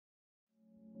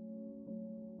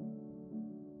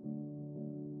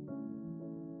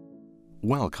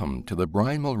Welcome to the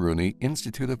Brian Mulroney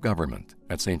Institute of Government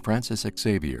at St. Francis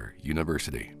Xavier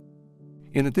University.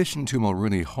 In addition to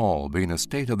Mulroney Hall being a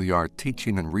state-of-the-art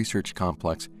teaching and research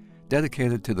complex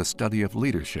dedicated to the study of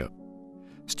leadership,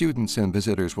 students and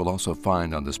visitors will also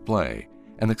find on display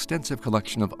an extensive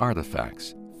collection of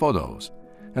artifacts, photos,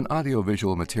 and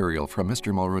audiovisual material from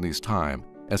Mr. Mulroney's time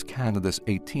as Canada's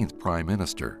 18th Prime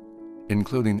Minister,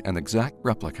 including an exact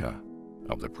replica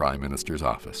of the Prime Minister's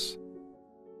office.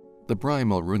 The Brian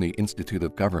Mulroney Institute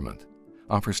of Government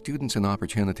offers students an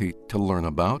opportunity to learn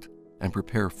about and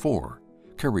prepare for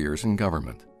careers in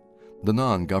government, the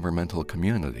non-governmental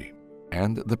community,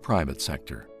 and the private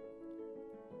sector.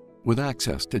 With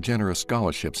access to generous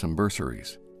scholarships and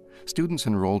bursaries, students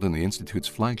enrolled in the Institute's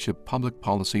flagship Public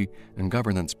Policy and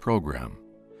Governance program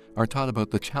are taught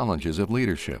about the challenges of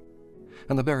leadership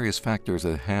and the various factors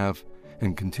that have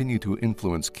and continue to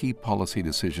influence key policy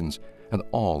decisions at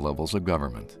all levels of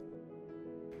government.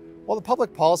 Well, the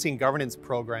Public Policy and Governance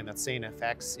program at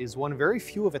StFX is one of very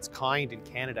few of its kind in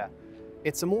Canada.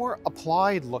 It's a more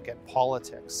applied look at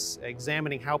politics,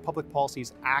 examining how public policy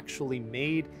is actually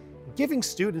made, giving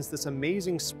students this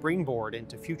amazing springboard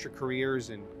into future careers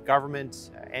in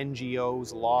government,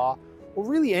 NGOs, law, or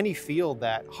really any field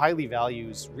that highly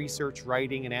values research,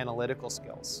 writing, and analytical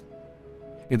skills.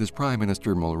 It is Prime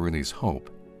Minister Mulroney's hope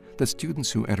that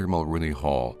students who enter Mulroney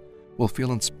Hall will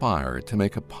feel inspired to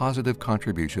make a positive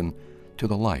contribution to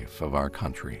the life of our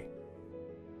country.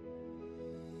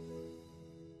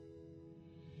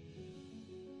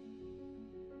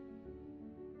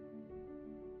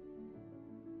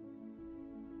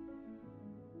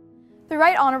 The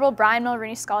Right Honourable Brian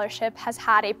Mulroney Scholarship has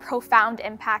had a profound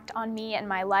impact on me and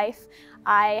my life.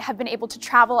 I have been able to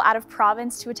travel out of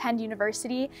province to attend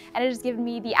university, and it has given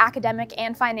me the academic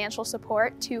and financial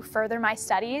support to further my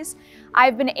studies.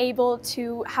 I've been able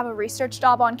to have a research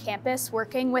job on campus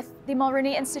working with the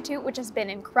Mulroney Institute, which has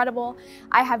been incredible.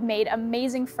 I have made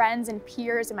amazing friends and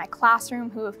peers in my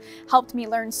classroom who have helped me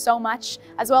learn so much,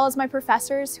 as well as my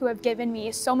professors who have given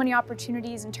me so many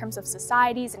opportunities in terms of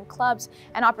societies and clubs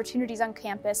and opportunities on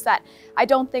campus that I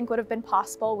don't think would have been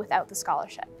possible without the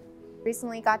scholarship.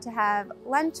 Recently got to have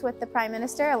lunch with the Prime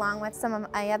Minister along with some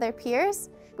of my other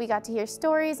peers. We got to hear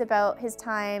stories about his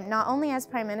time not only as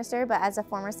Prime Minister but as a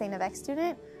former StFX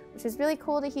student, which was really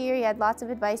cool to hear. He had lots of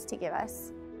advice to give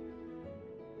us.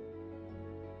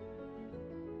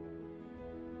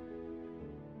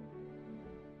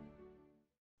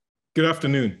 Good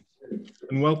afternoon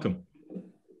and welcome.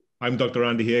 I'm Dr.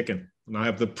 Andy Haken, and I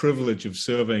have the privilege of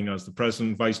serving as the President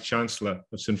and Vice Chancellor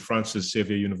of St. Francis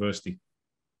Xavier University.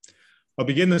 I'll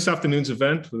begin this afternoon's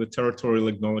event with a territorial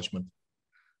acknowledgement.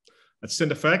 At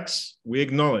StFX, we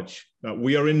acknowledge that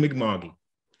we are in Mi'kma'ki,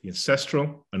 the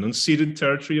ancestral and unceded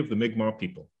territory of the Mi'kmaq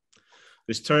people.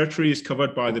 This territory is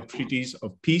covered by the treaties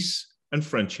of peace and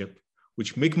friendship,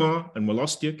 which Mi'kmaq and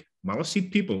Wolastoq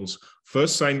Maliseet peoples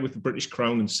first signed with the British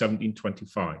Crown in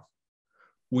 1725.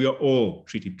 We are all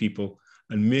treaty people,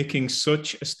 and making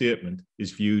such a statement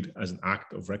is viewed as an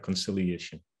act of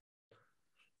reconciliation.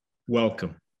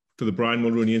 Welcome to the Brian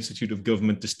Mulroney Institute of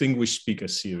Government Distinguished Speaker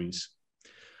Series.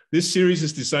 This series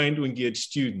is designed to engage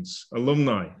students,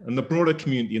 alumni, and the broader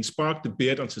community and spark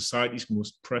debate on society's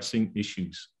most pressing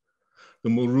issues.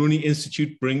 The Mulroney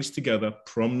Institute brings together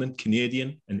prominent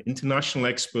Canadian and international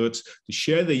experts to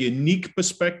share their unique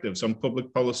perspectives on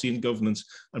public policy and governance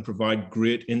and provide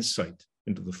great insight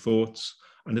into the thoughts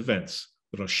and events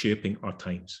that are shaping our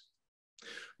times.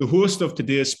 The host of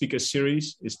today's speaker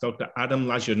series is Dr. Adam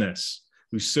Lajeunesse,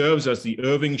 who serves as the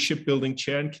Irving Shipbuilding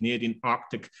Chair in Canadian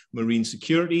Arctic Marine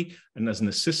Security and as an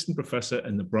assistant professor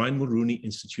in the Brian Mulroney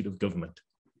Institute of Government.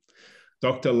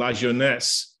 Dr.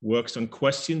 Lajeunesse works on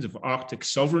questions of Arctic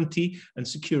sovereignty and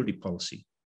security policy.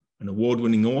 An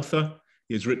award-winning author,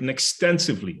 he has written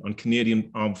extensively on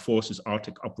Canadian Armed Forces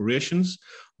Arctic operations,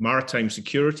 maritime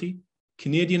security,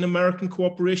 Canadian-American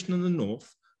cooperation in the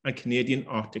North, and Canadian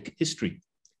Arctic history.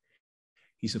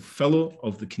 He's a fellow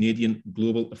of the Canadian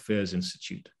Global Affairs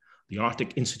Institute, the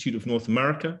Arctic Institute of North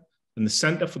America, and the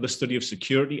Centre for the Study of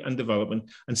Security and Development,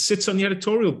 and sits on the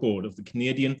editorial board of the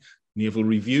Canadian Naval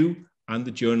Review and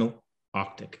the journal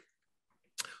Arctic.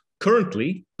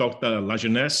 Currently, Dr.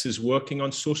 Lajeunesse is working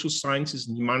on Social Sciences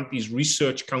and Humanities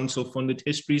Research Council-funded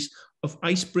histories of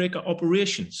icebreaker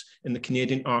operations in the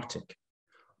Canadian Arctic,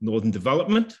 Northern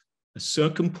Development, and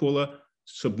circumpolar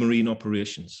submarine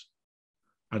operations.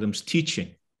 Adam's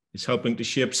teaching is helping to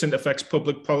shape StFX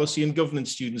public policy and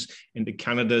governance students into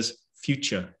Canada's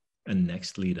future and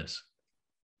next leaders.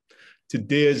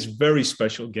 Today's very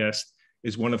special guest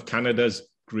is one of Canada's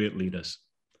great leaders,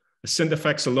 a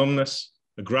StFX alumnus,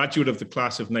 a graduate of the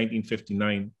class of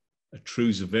 1959, a true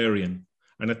Xaverian,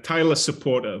 and a tireless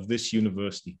supporter of this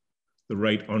university, the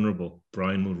Right Honourable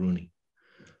Brian Mulroney,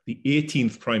 the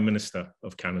 18th Prime Minister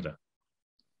of Canada.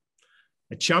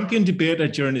 A champion debater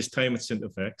during his time at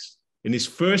StFX, in his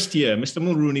first year, Mr.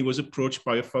 Mulroney was approached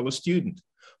by a fellow student,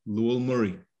 Lowell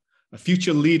Murray, a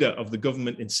future leader of the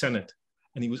government in Senate,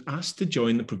 and he was asked to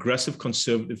join the Progressive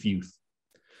Conservative Youth.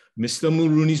 Mr.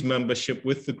 Mulroney's membership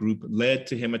with the group led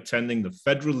to him attending the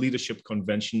Federal Leadership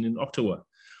Convention in Ottawa,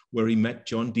 where he met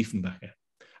John Diefenbacher,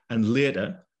 and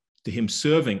later to him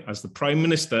serving as the Prime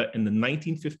Minister in the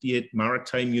 1958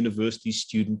 Maritime University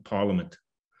Student Parliament.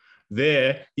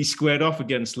 There, he squared off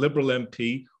against Liberal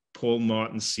MP Paul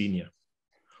Martin Sr.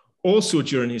 Also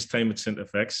during his time at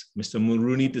StFX, Mr.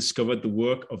 Mulroney discovered the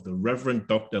work of the Reverend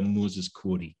Dr. Moses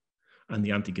Cody and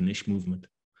the anti-Ganesh movement.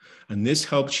 And this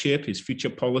helped shape his future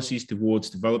policies towards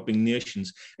developing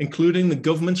nations, including the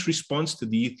government's response to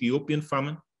the Ethiopian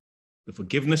famine, the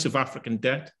forgiveness of African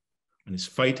debt, and his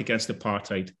fight against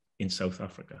apartheid in South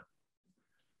Africa.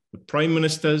 The Prime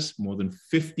Minister's more than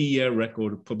 50-year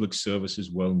record of public service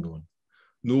is well known.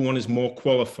 No one is more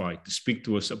qualified to speak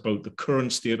to us about the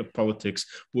current state of politics,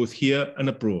 both here and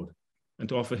abroad, and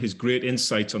to offer his great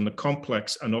insights on the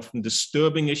complex and often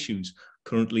disturbing issues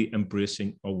currently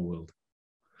embracing our world.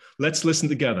 Let's listen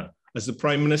together as the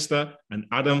Prime Minister and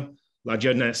Adam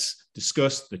Lajeunesse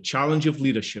discuss the challenge of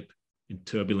leadership in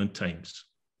turbulent times.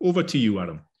 Over to you,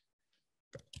 Adam.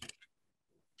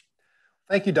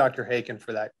 Thank you, Dr. Haken,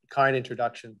 for that kind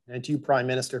introduction, and to you, Prime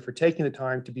Minister, for taking the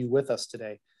time to be with us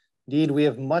today. Indeed, we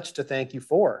have much to thank you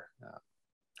for.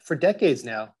 For decades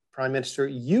now, Prime Minister,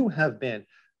 you have been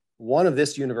one of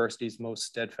this university's most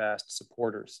steadfast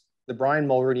supporters. The Brian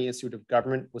Mulroney Institute of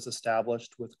Government was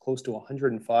established with close to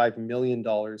 $105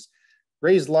 million,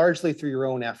 raised largely through your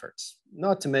own efforts,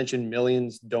 not to mention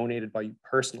millions donated by you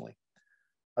personally.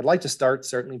 I'd like to start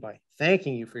certainly by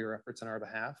thanking you for your efforts on our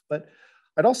behalf, but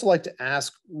I'd also like to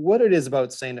ask what it is about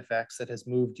StFX that has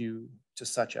moved you to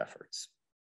such efforts.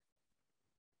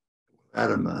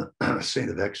 Adam,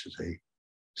 StFX is a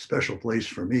special place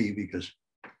for me because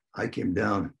I came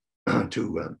down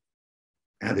to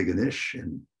Antigonish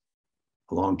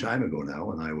a long time ago now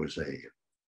when I was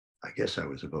I guess I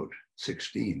was about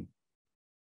 16,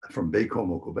 from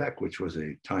Baie-Comeau, Quebec, which was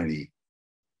a tiny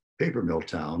paper mill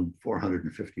town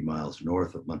 450 miles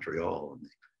north of Montreal on the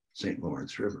St.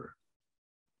 Lawrence River.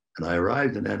 And I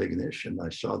arrived in Antigonish and I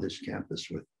saw this campus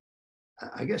with,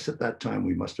 I guess at that time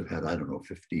we must have had, I don't know,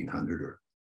 1,500 or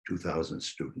 2,000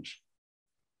 students.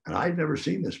 And I'd never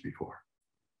seen this before.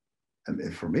 I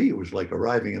mean, for me, it was like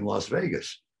arriving in Las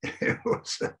Vegas. It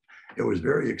was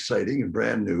very exciting and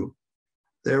brand new.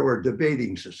 There were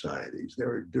debating societies,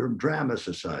 there were drama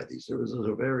societies, there was a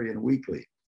Xaverian Weekly.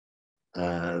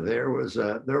 There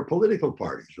were political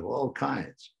parties of all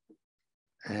kinds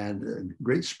and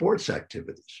great sports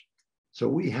activities. So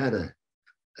we had a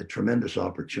tremendous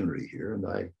opportunity here.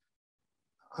 And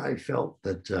I felt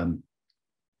that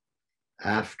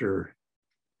after,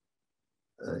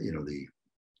 the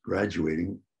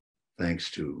graduating, thanks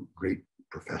to great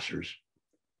professors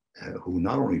who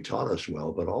not only taught us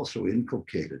well, but also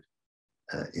inculcated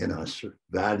in us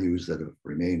values that have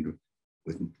remained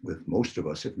with most of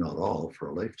us, if not all, for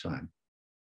a lifetime.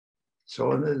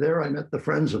 So there I met the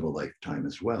friends of a lifetime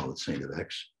as well at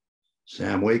StFX.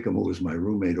 Sam Wakeham, who was my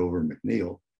roommate over in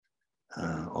McNeil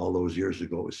all those years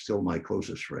ago, is still my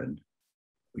closest friend.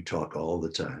 We talk all the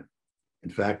time. In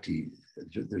fact,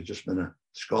 there's just been a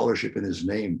scholarship in his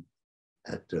name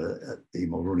at the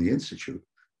Mulroney Institute.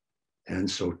 And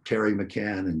so Terry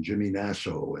McCann and Jimmy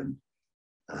Nasso and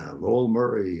Lowell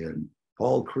Murray and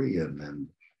Paul Crean, and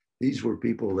these were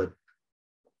people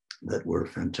that were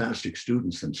fantastic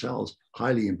students themselves,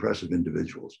 highly impressive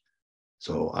individuals.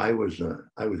 So I was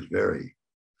very,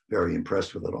 very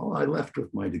impressed with it all. I left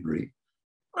with my degree,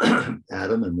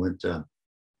 Adam, and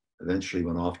eventually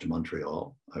went off to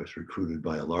Montreal. I was recruited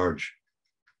by a large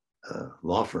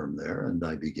law firm there, and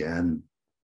I began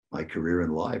my career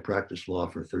in law. I practiced law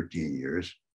for 13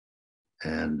 years.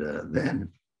 And then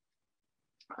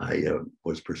I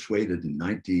was persuaded in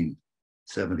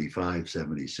 1975,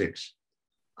 76,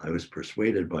 I was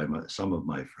persuaded by some of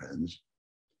my friends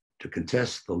to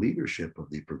contest the leadership of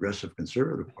the Progressive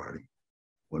Conservative Party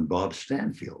when Bob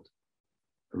Stanfield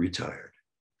retired.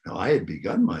 Now, I had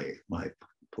begun my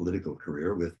political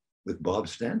career with Bob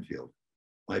Stanfield.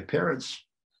 My parents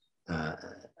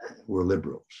were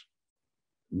liberals,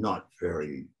 not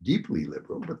very deeply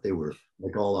liberal, but they were,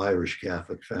 like all Irish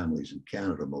Catholic families in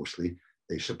Canada mostly,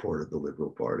 they supported the Liberal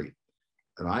Party.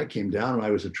 And I came down and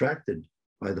I was attracted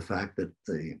by the fact that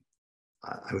the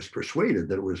I was persuaded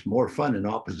that it was more fun in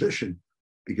opposition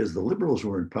because the Liberals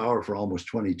were in power for almost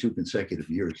 22 consecutive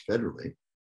years federally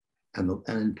and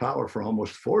in power for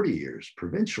almost 40 years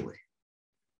provincially.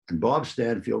 And Bob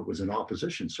Stanfield was in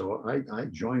opposition. So I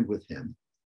joined with him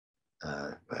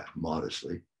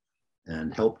modestly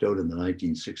and helped out in the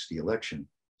 1960 election.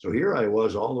 So here I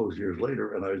was all those years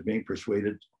later, and I was being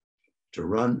persuaded to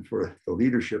run for the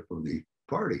leadership of the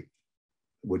party,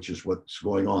 which is what's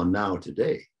going on now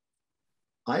today.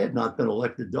 I had not been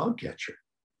elected dog catcher,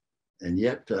 and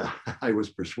yet I was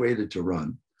persuaded to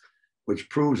run, which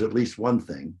proves at least one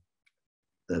thing,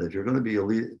 that if you're going to be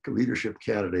a leadership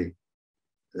candidate,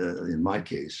 in my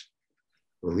case,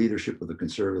 for leadership of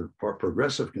the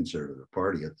progressive conservative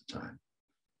party at the time,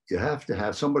 you have to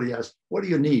have somebody ask, what do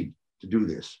you need to do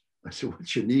this? I said,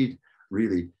 what you need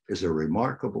really is a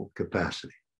remarkable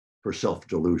capacity for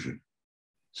self-delusion.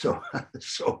 So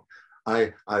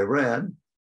I ran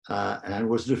and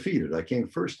was defeated. I came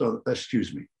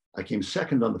I came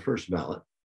second on the first ballot,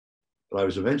 but I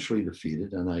was eventually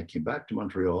defeated, and I came back to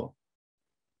Montreal,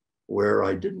 where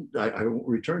I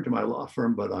returned to my law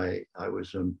firm, but I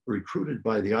was recruited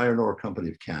by the Iron Ore Company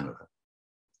of Canada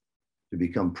to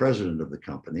become president of the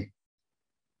company,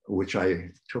 which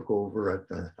I took over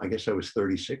at, I guess I was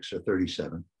 36 or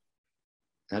 37.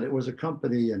 And it was a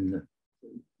company in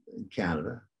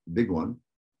Canada, a big one,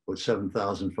 with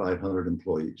 7,500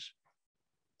 employees,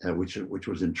 which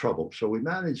was in trouble. So we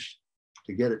managed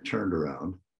to get it turned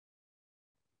around.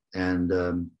 And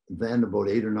then about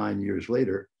 8 or 9 years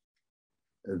later,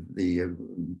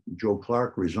 Joe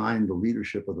Clark resigned the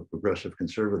leadership of the Progressive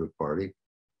Conservative Party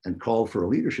and called for a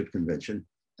leadership convention,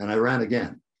 and I ran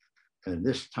again. And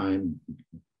this time,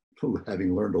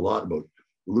 having learned a lot about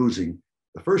losing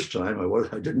the first time,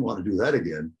 I didn't want to do that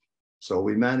again. So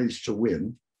we managed to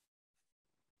win.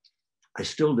 I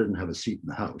still didn't have a seat in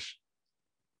the House.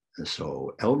 And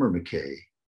so Elmer McKay,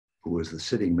 who was the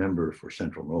sitting member for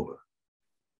Central Nova,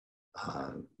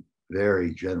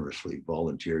 very generously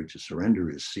volunteered to surrender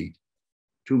his seat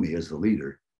to me as the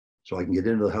leader so I can get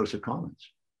into the House of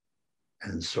Commons.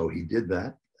 And so he did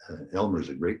that. Elmer's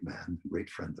a great man, a great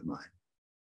friend of mine.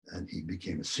 And he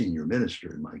became a senior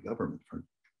minister in my government for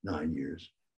 9 years.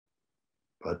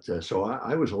 But so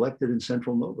I was elected in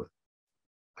Central Nova.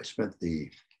 I spent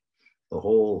the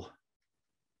whole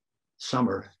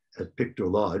summer at Pictou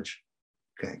Lodge,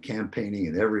 campaigning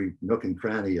in every nook and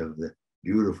cranny of the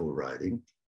beautiful riding,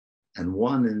 and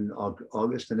won in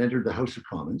August and entered the House of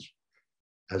Commons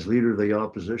as leader of the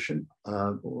opposition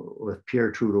with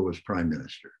Pierre Trudeau as prime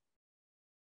minister.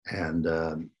 And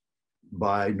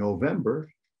by November,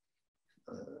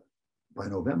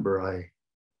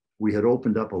 we had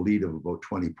opened up a lead of about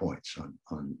 20 points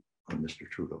on Mr.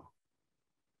 Trudeau.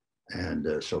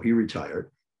 And so he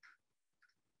retired.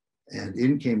 And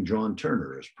in came John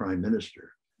Turner as prime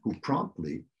minister, who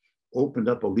promptly opened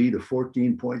up a lead of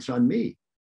 14 points on me.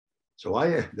 So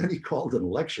then he called an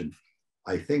election,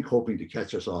 I think hoping to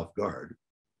catch us off guard.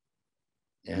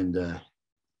 And I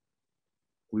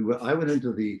went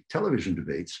into the television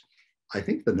debates. I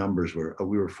think the numbers were,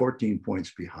 we were 14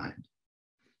 points behind.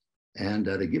 And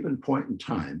at a given point in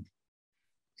time,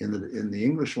 in the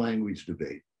English language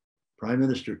debate, Prime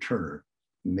Minister Turner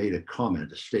made a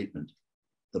comment, a statement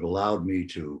that allowed me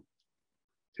to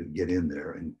get in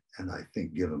there and I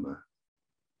think give him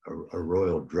a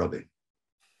royal drubbing.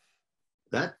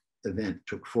 That event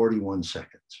took 41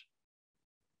 seconds.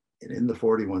 And in the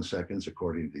 41 seconds,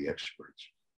 according to the experts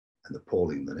and the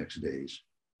polling the next days,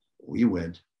 we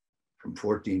went from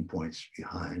 14 points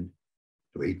behind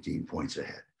to 18 points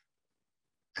ahead.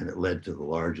 And it led to the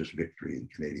largest victory in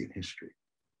Canadian history.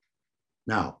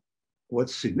 Now,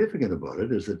 what's significant about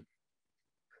it is that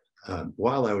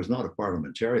while I was not a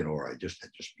parliamentarian, or I had just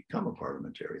become a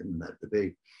parliamentarian in that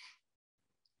debate,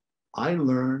 I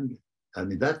learned,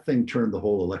 that thing turned the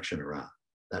whole election around,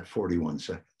 that 41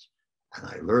 seconds. And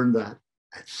I learned that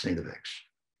at StFX.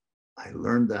 I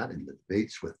learned that in the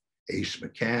debates with Ace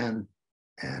McCann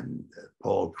and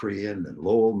Paul Crean and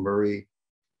Lowell Murray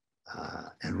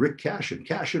and Rick Cashin.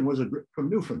 Cashin was from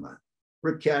Newfoundland.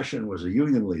 Rick Cashin was a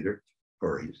union leader,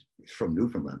 or he's from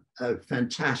Newfoundland, a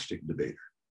fantastic debater.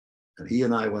 And he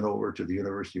and I went over to the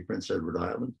University of Prince Edward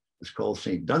Island. It's called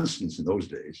St. Dunstan's in those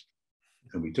days.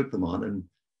 And we took them on, and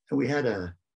we had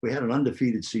an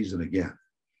undefeated season again.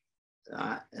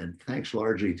 And thanks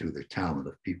largely to the talent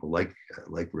of people like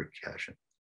Rick Cashin.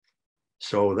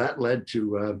 So that led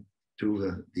to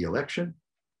the election,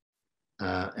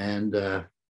 and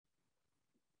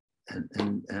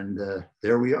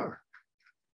there we are.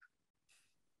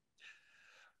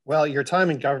 Well, your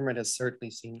time in government has certainly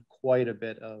seen quite a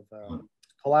bit of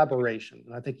collaboration,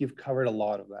 and I think you've covered a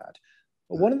lot of that.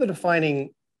 But one of the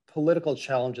defining political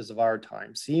challenges of our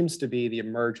time seems to be the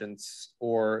emergence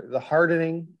or the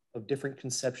hardening of different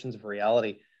conceptions of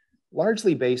reality,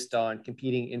 largely based on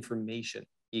competing information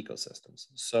ecosystems.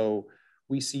 So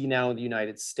we see now in the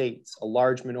United States, a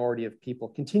large minority of people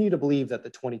continue to believe that the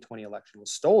 2020 election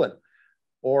was stolen,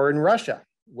 or in Russia,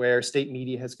 where state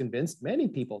media has convinced many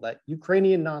people that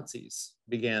Ukrainian Nazis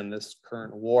began this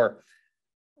current war.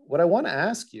 What I want to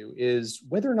ask you is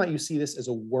whether or not you see this as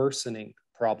a worsening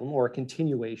problem or a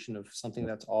continuation of something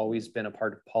that's always been a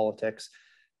part of politics,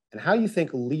 and how you think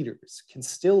leaders can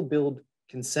still build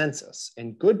consensus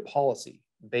and good policy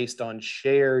based on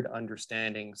shared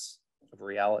understandings of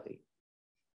reality.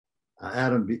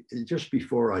 Adam, just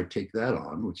before I take that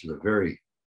on, which is a very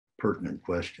pertinent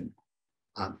question,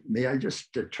 may I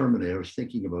just terminate? I was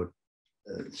thinking about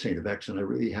StFX, and I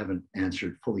really haven't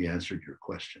fully answered your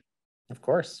question. Of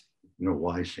course. You know,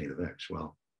 why StFX?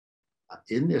 Well,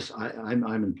 in this, I'm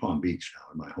in Palm Beach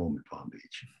now, in my home in Palm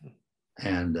Beach.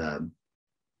 And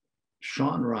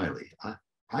Sean Riley,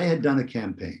 I had done a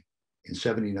campaign in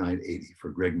 79, 80 for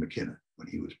Greg McKinnon when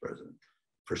he was president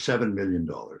for $7 million.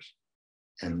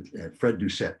 And Fred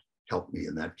Doucette helped me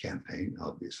in that campaign,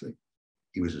 obviously.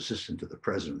 He was assistant to the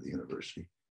president of the university.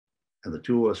 And the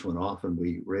two of us went off and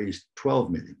we raised 12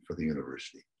 million for the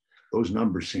university. Those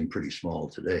numbers seem pretty small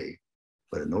today,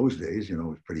 but in those days, you know, it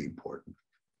was pretty important.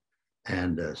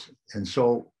 And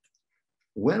so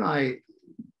when I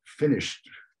finished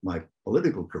my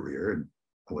political career and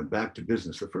I went back to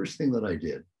business, the first thing that I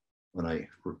did when I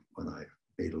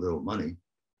made a little money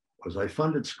was I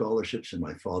funded scholarships in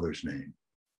my father's name,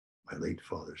 my late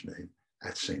father's name,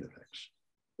 at StFX,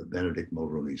 the Benedict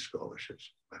Mulroney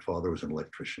scholarships. My father was an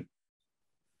electrician,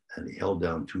 and he held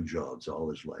down 2 jobs all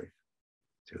his life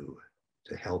to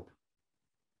help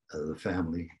the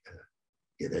family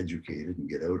get educated and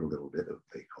get out a little bit of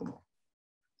Baie-Comeau.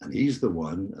 And he's the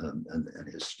one, and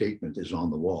his statement is on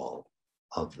the wall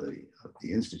of the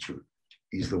Institute.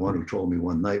 He's the one who told me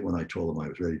one night when I told him I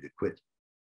was ready to quit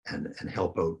and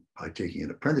help out by taking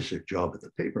an apprenticeship job at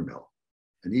the paper mill.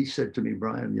 And he said to me,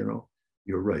 Brian, you know,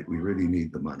 you're right, we really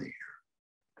need the money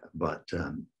here. But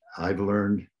I've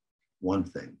learned one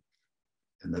thing,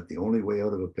 and that the only way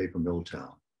out of a paper mill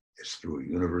town is through a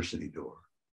university door.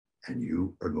 And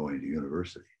you are going to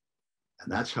university.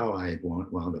 And that's how I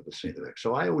wound up at StFX.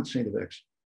 So I owed StFX,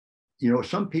 you know,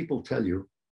 some people tell you,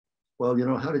 well, you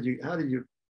know, how did you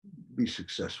be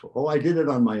successful? Oh, I did it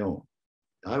on my own.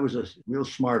 I was a real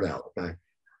smart aleck.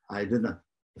 I didn't.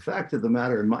 The fact of the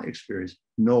matter, in my experience,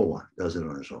 no one does it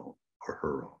on his own or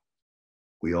her own.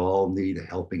 We all need a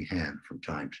helping hand from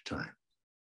time to time.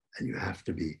 And you have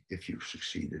to be, if you've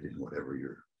succeeded in whatever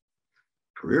your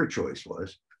career choice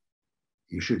was,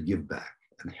 you should give back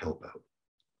and help out.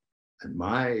 And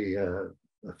my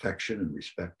affection and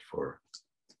respect for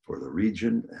the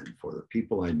region and for the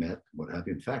people I met, what have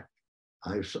you. In fact,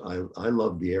 I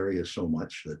love the area so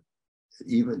much that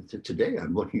even today,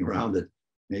 I'm looking around at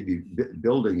maybe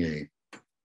building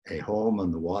a home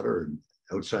on the water and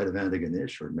outside of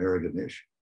Antigonish or Miragamish,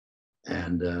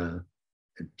 and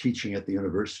teaching at the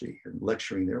university and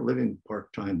lecturing there, living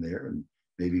part-time there and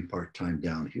maybe part-time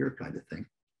down here kind of thing.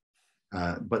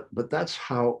 But that's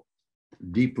how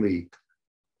deeply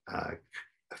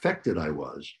affected I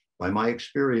was by my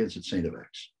experience at StFX.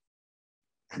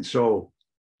 And so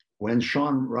when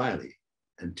Sean Riley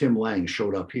and Tim Lang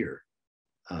showed up here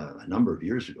a number of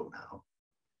years ago now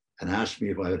and asked me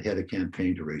if I would head a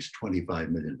campaign to raise $25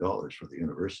 million for the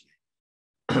university,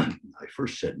 I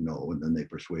first said no, and then they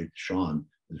persuaded, Sean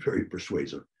was very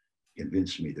persuasive,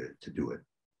 convinced me to do it.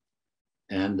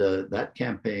 And that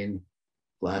campaign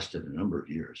lasted a number of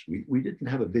years. We didn't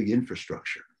have a big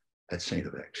infrastructure at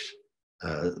StFX.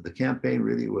 The campaign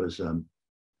really was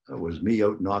me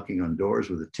out knocking on doors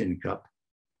with a tin cup,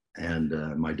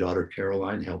 and my daughter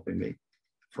Caroline helping me.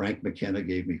 Frank McKenna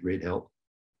gave me great help,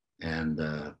 and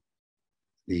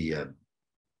the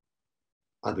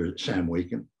other, Sam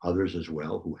Waken, others as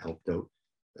well, who helped out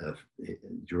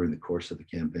during the course of the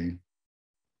campaign.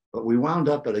 But we wound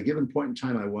up at a given point in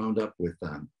time, I wound up with,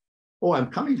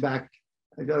 I'm coming back.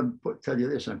 I got to tell you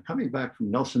this, I'm coming back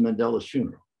from Nelson Mandela's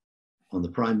funeral on the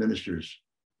Prime Minister's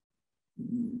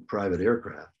private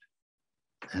aircraft.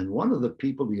 And one of the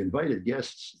people, the invited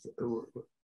guests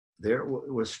there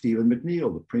was Stephen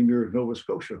McNeill, the Premier of Nova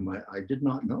Scotia, whom I did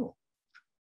not know.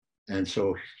 And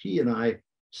so he and I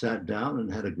sat down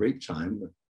and had a great time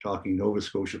talking Nova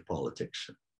Scotia politics.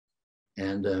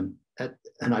 And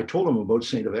I told him about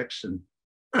StFX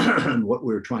and what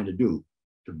we were trying to do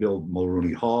to build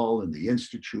Mulroney Hall and the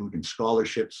Institute and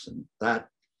scholarships and that.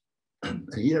 And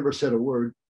he never said a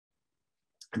word.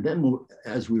 And then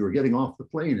as we were getting off the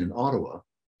plane in Ottawa,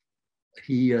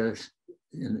 he, in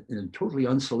a totally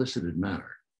unsolicited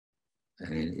manner,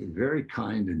 and very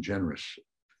kind and generous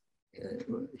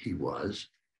he was,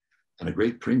 and a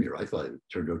great premier. I thought it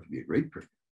turned out to be a great premier.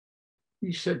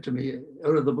 He said to me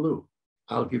out of the blue,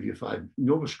 I'll give you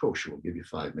Nova Scotia will give you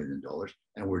 $5 million.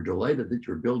 And we're delighted that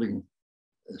you're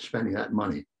spending that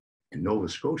money in Nova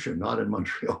Scotia, not in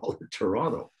Montreal or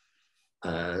Toronto.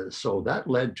 So that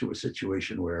led to a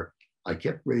situation where I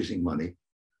kept raising money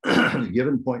at a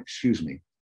given point,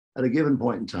 at a given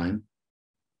point in time,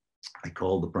 I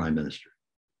called the Prime Minister,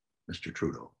 Mr.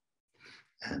 Trudeau.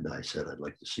 And I said, I'd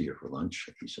like to see you for lunch.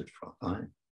 He said, fine.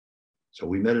 So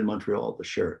we met in Montreal at the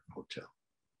Sheraton Hotel.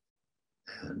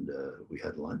 And we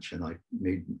had lunch, and I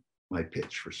made my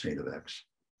pitch for StFX.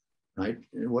 And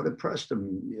what impressed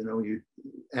him,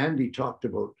 Andy talked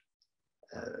about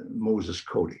Moses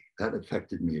Cody. That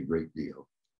affected me a great deal.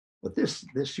 But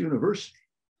this university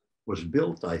was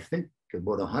built, I think,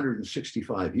 about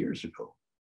 165 years ago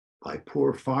by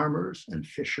poor farmers and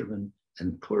fishermen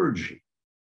and clergy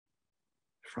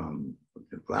from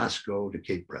Glasgow to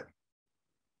Cape Breton.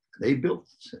 They built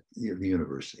the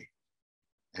university.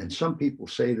 And some people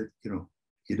say that, you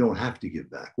don't have to give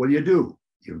back. Well, you do.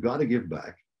 You've got to give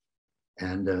back.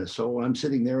 And so I'm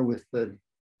sitting there with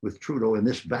Trudeau in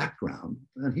this background,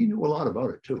 and he knew a lot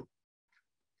about it too.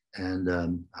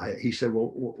 And he said,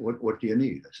 well, what do you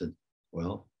need? I said,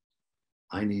 well,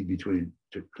 I need to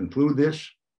conclude this.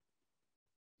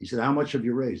 He said, how much have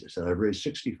you raised? I said, I've raised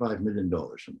 $65 million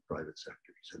from the private sector.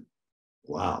 He said,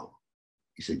 wow.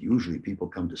 He said, usually people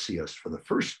come to see us for the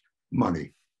first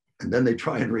money, and then they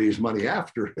try and raise money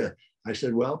after. I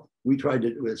said, well, we tried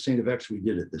it with StFX, we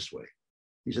did it this way.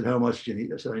 He said, how much do you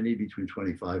need? I said, I need between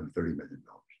 $25 and $30 million.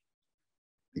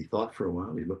 He thought for a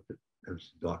while, he looked at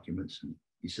his documents, and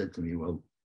he said to me, well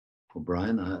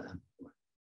Brian,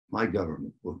 my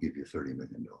government will give you $30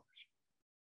 million.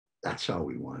 That's how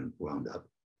we wound up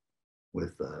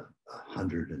with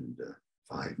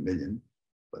 105 million,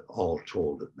 but all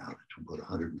told it amounted to about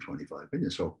 125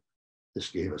 million. So this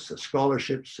gave us the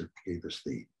scholarships, it gave us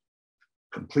the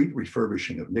complete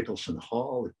refurbishing of Nicholson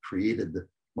Hall, it created the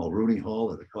Mulroney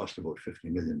Hall at a cost of about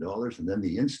 $50 million, and then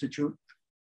the Institute.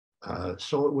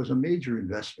 So it was a major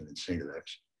investment in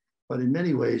StFX, but in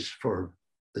many ways for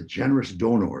the generous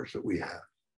donors that we have.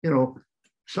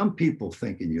 Some people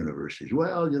think in universities,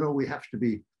 well, we have to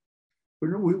be,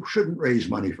 we shouldn't raise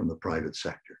money from the private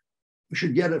sector. We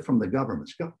should get it from the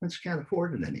governments. Governments can't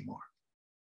afford it anymore.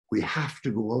 We have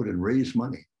to go out and raise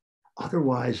money.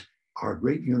 Otherwise, our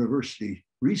great university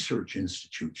research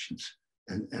institutions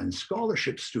and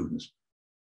scholarship students,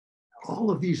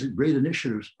 all of these great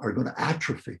initiatives are going to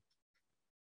atrophy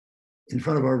in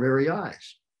front of our very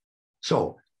eyes.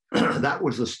 So that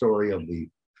was the story of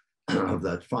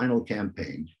that final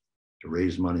campaign to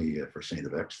raise money for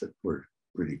StFX that we're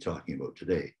really talking about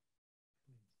today.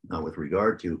 Now, with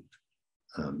regard to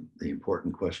the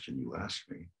important question you asked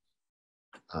me,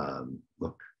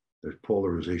 look, there's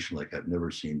polarization like I've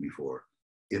never seen before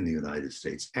in the United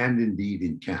States and indeed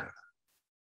in Canada.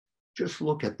 Just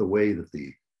look at the way that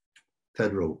the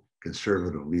federal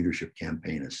conservative leadership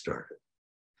campaign has started.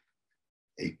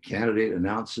 A candidate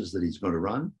announces that he's going to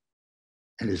run,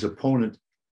 and his opponent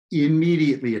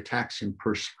immediately attacks him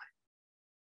personally.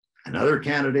 Another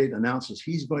candidate announces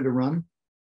he's going to run.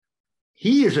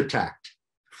 He is attacked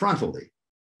frontally.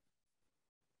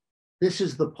 This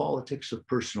is the politics of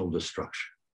personal destruction.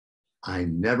 I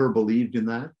never believed in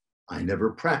that. I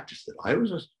never practiced it. I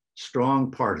was a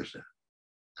strong partisan,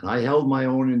 and I held my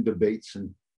own in debates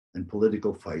and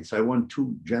political fights. I won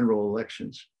 2 general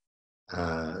elections.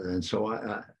 And so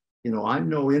I'm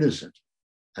no innocent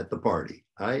at the party.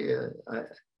 I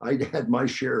had my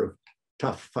share of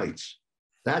tough fights.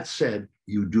 That said,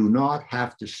 you do not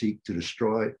have to seek to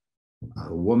destroy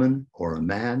a woman or a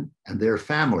man and their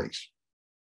families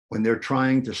when they're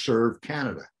trying to serve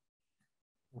Canada.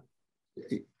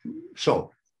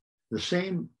 So the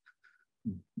same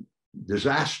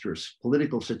disastrous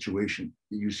political situation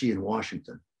that you see in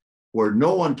Washington, where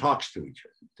no one talks to each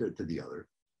other, to the other.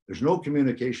 There's no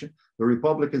communication. The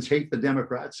Republicans hate the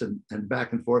Democrats and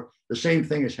back and forth. The same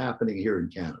thing is happening here in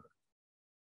Canada.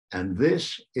 And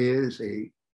this is a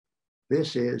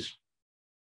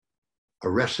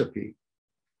recipe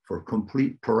for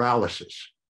complete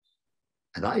paralysis.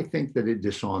 And I think that it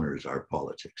dishonors our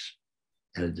politics,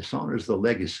 and it dishonors the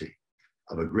legacy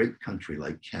of a great country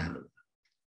like Canada.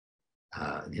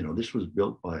 This was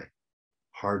built by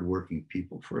hardworking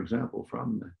people, for example,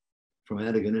 from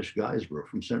Antigonish, Guysborough,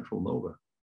 from Central Nova.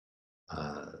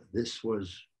 This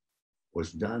was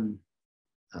was done.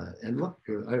 And look,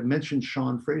 I mentioned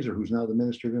Sean Fraser, who's now the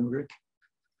Minister of Immigration.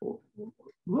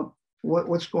 Look,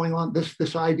 what's going on?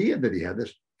 This idea that he had,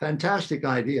 this fantastic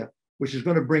idea, which is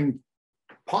going to bring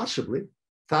possibly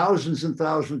thousands and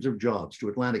thousands of jobs to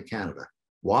Atlantic Canada.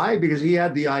 Why? Because he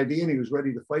had the idea and he was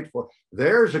ready to fight for it.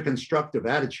 There's a constructive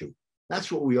attitude.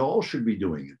 That's what we all should be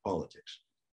doing in politics.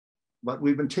 But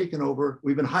we've been taken over,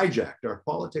 we've been hijacked. Our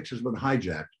politics has been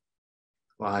hijacked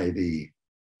by the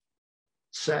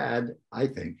sad, I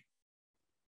think,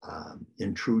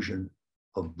 intrusion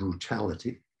of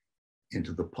brutality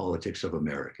into the politics of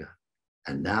America.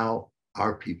 And now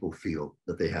our people feel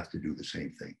that they have to do the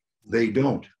same thing. They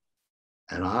don't.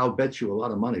 And I'll bet you a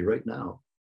lot of money right now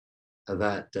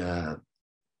that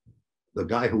the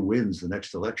guy who wins the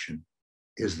next election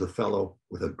is the fellow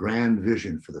with a grand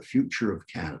vision for the future of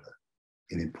Canada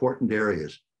in important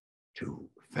areas to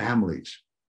families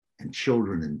and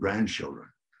children and grandchildren.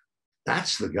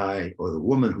 That's the guy or the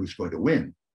woman who's going to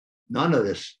win. None of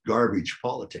this garbage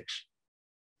politics.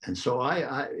 And so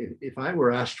if I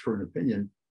were asked for an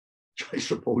opinion, which I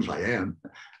suppose I am,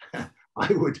 I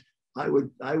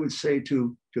would say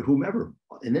to whomever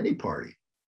in any party,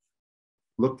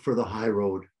 look for the high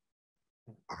road,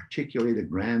 articulate a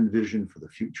grand vision for the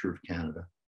future of Canada,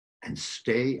 and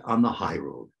stay on the high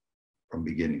road from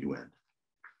beginning to end.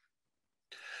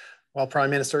 Well, Prime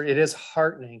Minister, it is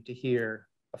heartening to hear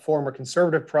a former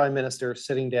Conservative Prime Minister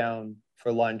sitting down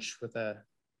for lunch with a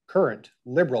current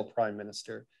Liberal Prime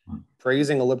Minister,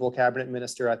 praising a Liberal cabinet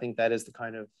minister. I think that is the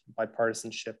kind of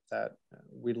bipartisanship that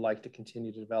we'd like to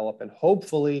continue to develop. And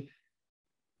hopefully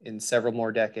in several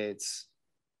more decades,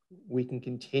 we can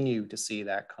continue to see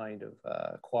that kind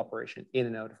of cooperation in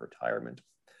and out of retirement.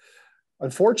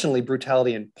 Unfortunately,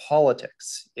 brutality in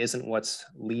politics isn't what's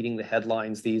leading the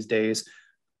headlines these days.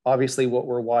 Obviously, what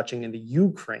we're watching in the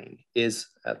Ukraine is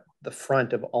at the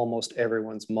front of almost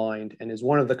everyone's mind and is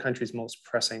one of the country's most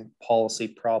pressing policy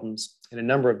problems in a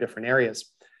number of different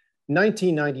areas. In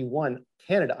 1991,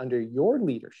 Canada, under your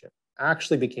leadership,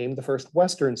 actually became the first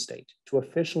Western state to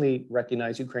officially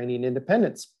recognize Ukrainian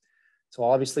independence. So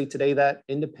obviously today that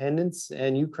independence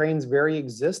and Ukraine's very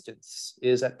existence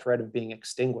is at threat of being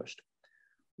extinguished.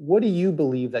 What do you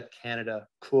believe that Canada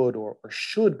could or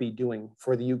should be doing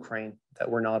for the Ukraine that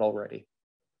we're not already?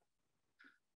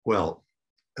 Well,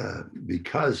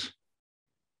 because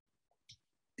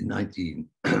in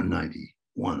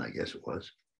 1991, I guess it was,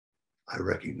 I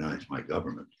recognized my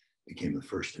government became the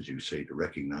first, as you say, to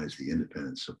recognize the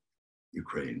independence of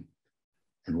Ukraine.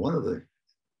 And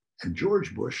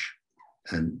George Bush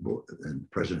and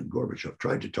President Gorbachev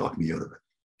tried to talk me out of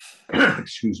it,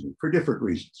 excuse me, for different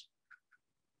reasons.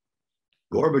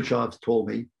 Gorbachev told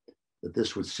me that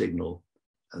this would signal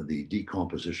the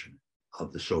decomposition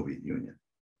of the Soviet Union.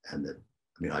 And that,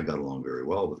 I mean, I got along very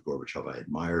well with Gorbachev. I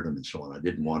admired him and so on. I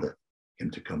didn't want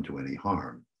him to come to any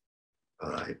harm.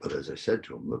 But as I said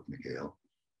to him, look, Mikhail,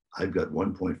 I've got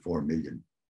 1.4 million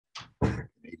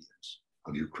Canadians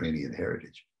of Ukrainian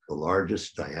heritage, the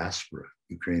largest diaspora,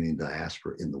 Ukrainian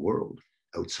diaspora in the world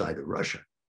outside of Russia.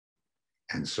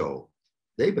 And so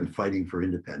they've been fighting for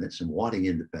independence and wanting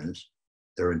independence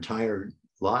their entire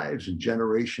lives and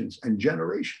generations and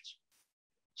generations.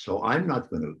 So I'm not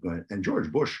going to, and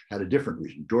George Bush had a different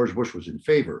reason. George Bush was in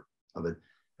favor of it,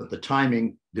 but the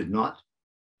timing did not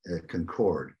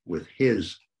concord with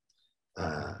his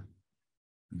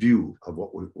view of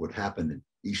what would happen in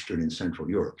Eastern and Central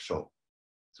Europe. So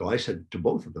I said to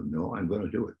both of them, no, I'm going to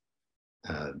do it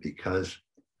because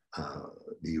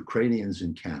the Ukrainians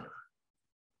in Canada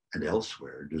and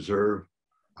elsewhere deserve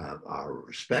our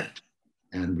respect,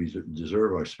 and we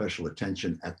deserve our special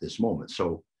attention at this moment.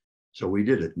 So we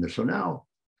did it. And so now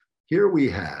here we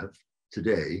have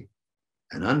today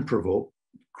an unprovoked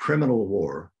criminal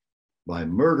war by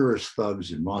murderous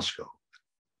thugs in Moscow,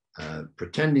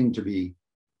 pretending to be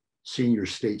senior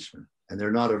statesmen. And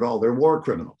they're not at all, they're war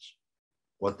criminals,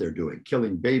 what they're doing,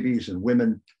 killing babies and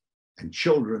women and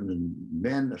children and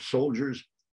men, soldiers,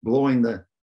 blowing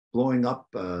up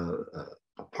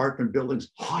apartment buildings,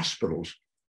 hospitals,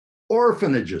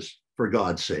 orphanages, for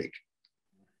God's sake.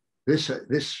 This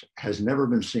has never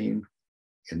been seen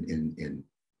in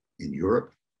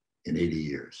Europe in 80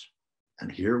 years.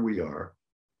 And here we are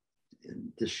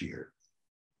in this year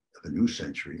of a new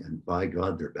century, and by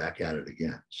God, they're back at it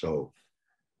again. So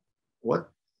what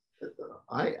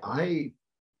I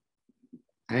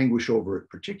anguish over it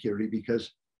particularly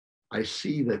because I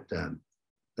see that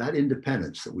that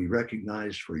independence that we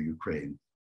recognized for Ukraine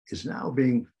is now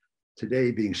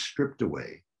today being stripped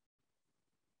away,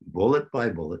 bullet by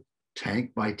bullet,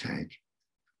 tank by tank,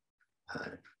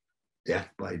 death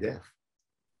by death.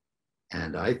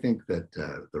 And I think that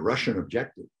the Russian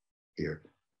objective here,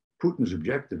 Putin's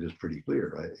objective is pretty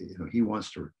clear. Right? You know, he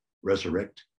wants to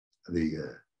resurrect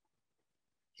the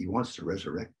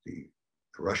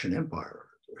Russian Empire,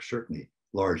 or certainly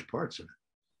large parts of it.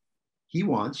 He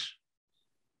wants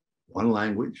one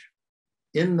language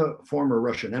in the former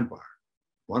Russian Empire,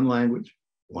 one language,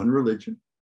 one religion,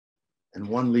 and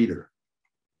one leader,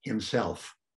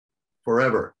 himself,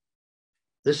 forever.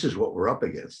 This is what we're up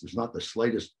against. There's not the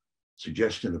slightest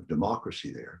suggestion of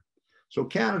democracy there. So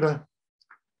Canada,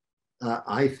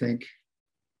 I think,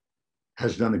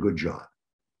 has done a good job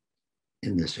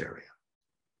in this area.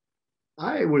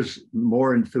 I was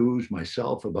more enthused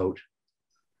myself about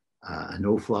a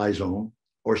no-fly zone,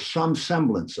 or some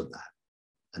semblance of that,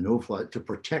 a no-fly, to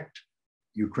protect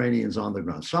Ukrainians on the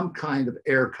ground, some kind of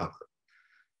air cover.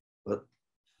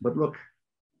 But look,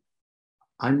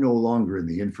 I'm no longer in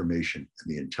the information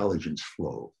and the intelligence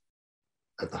flow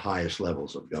at the highest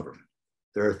levels of government.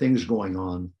 There are things going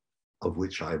on of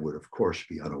which I would, of course,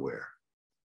 be unaware.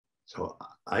 So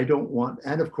I don't want,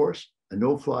 and of course, a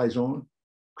no-fly zone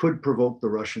could provoke the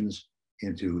Russians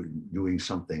into doing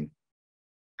something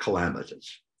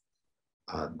calamitous.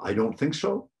 I don't think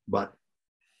so, but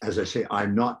as I say,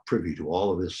 I'm not privy to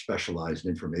all of this specialized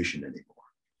information anymore.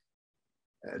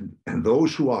 And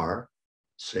those who are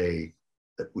say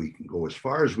that we can go as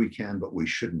far as we can, but we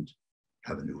shouldn't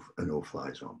have a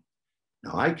no-fly zone.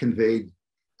 Now, I conveyed,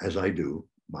 as I do,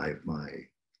 and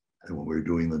when we were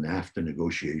doing the NAFTA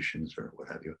negotiations or what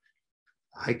have you,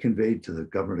 I conveyed to the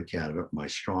government of Canada my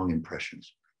strong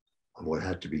impressions of what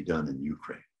had to be done in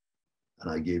Ukraine.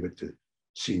 And I gave it to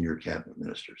senior cabinet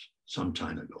ministers some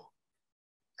time ago.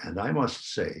 And I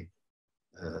must say,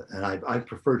 and I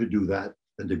prefer to do that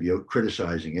than to be out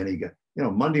criticizing any guy. You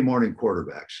know, Monday morning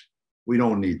quarterbacks, we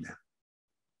don't need them.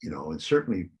 You know, and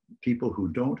certainly people who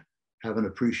don't have an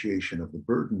appreciation of the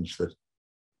burdens that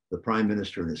the Prime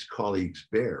Minister and his colleagues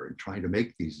bear in trying to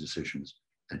make these decisions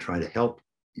and trying to help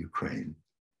Ukraine.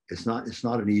 It's not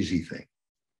an easy thing.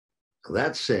 So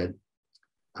that said,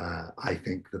 I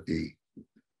think that the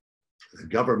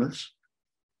governments,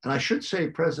 and I should say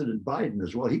President Biden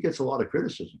as well, he gets a lot of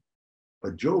criticism.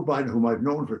 But Joe Biden, whom I've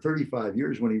known for 35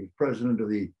 years, when he was president of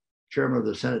the chairman of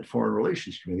the Senate Foreign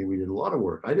Relations Committee, we did a lot of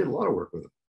work. I did a lot of work with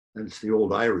him. And it's the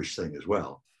old Irish thing as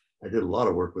well. I did a lot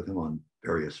of work with him on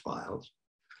various files.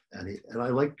 And I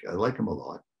like him a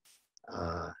lot.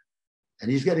 And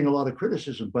he's getting a lot of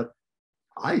criticism, but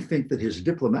I think that his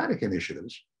diplomatic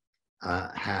initiatives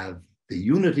have the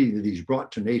unity that he's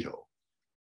brought to NATO,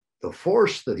 the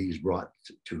force that he's brought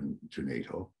to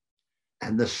NATO,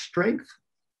 and the strength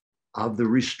of the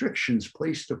restrictions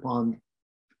placed upon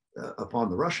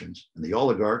the Russians and the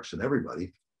oligarchs and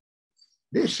everybody.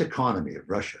 This economy of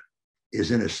Russia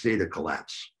is in a state of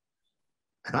collapse.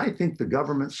 And I think the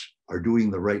governments are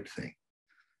doing the right thing.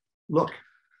 Look,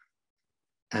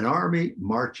 an army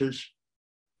marches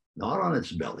not on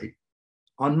its belly,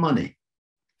 on money.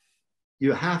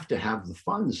 You have to have the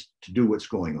funds to do what's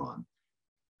going on.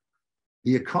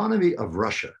 The economy of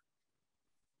Russia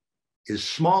is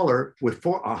smaller, with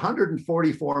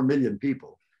 144 million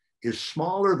people, is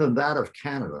smaller than that of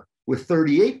Canada with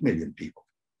 38 million people.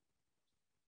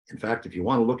 In fact, if you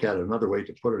want to look at it another way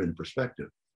to put it in perspective,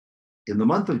 in the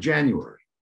month of January,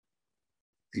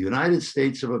 the United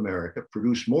States of America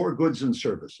produced more goods and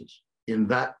services in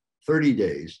that 30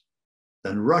 days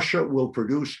than Russia will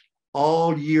produce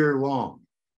all year long,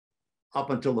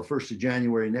 up until the 1st of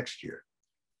January next year.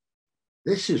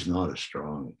 This is not a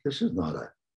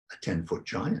 10-foot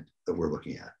giant that we're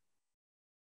looking at.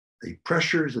 The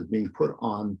pressures that are being put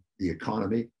on the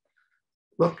economy.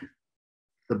 Look,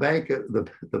 the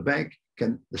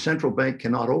central bank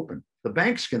cannot open. The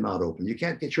banks cannot open. You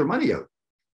can't get your money out.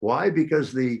 Why?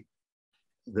 Because the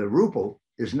ruble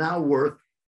is now worth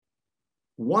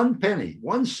 1 penny,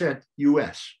 1 cent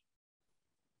US.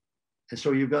 And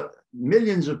so you've got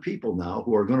millions of people now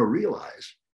who are going to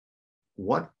realize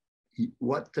what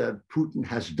Putin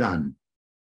has done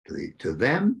to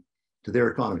them, to their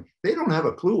economy. They don't have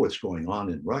a clue what's going on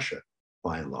in Russia,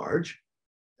 by and large,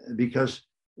 because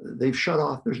they've shut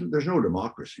off. There's no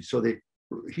democracy. So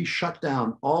he shut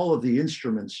down all of the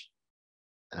instruments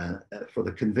for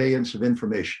the conveyance of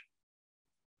information.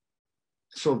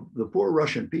 So the poor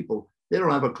Russian people, they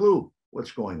don't have a clue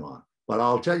what's going on. But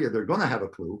I'll tell you, they're going to have a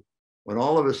clue when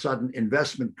all of a sudden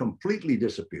investment completely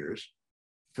disappears,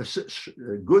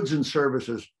 goods and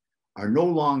services are no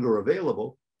longer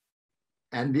available,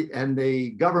 and the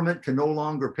government can no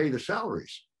longer pay the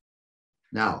salaries.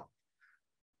 Now,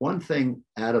 one thing,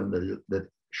 Adam, that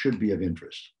should be of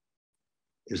interest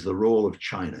is the role of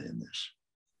China in this.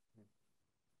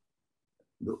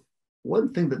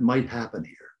 one thing that might happen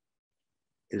here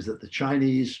is that the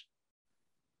Chinese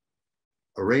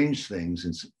arrange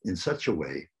things in such a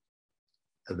way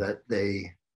that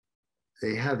they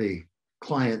have a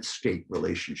client-state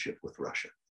relationship with Russia.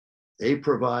 They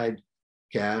provide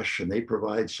cash and they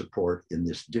provide support in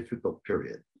this difficult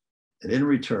period. And in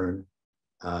return,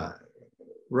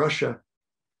 Russia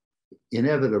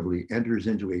inevitably enters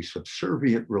into a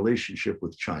subservient relationship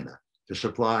with China to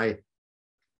supply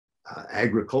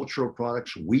agricultural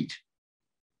products, wheat,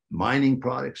 mining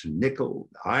products, nickel,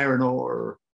 iron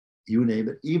ore, you name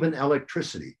it, even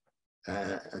electricity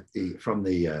from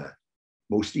the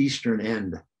most eastern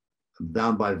end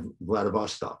down by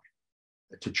Vladivostok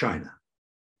to China.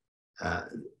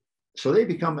 So they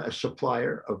become a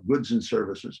supplier of goods and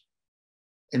services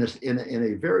in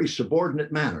a very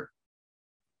subordinate manner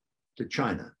to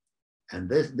China. And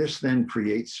this then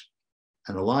creates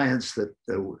an alliance that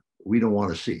we don't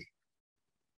want to see.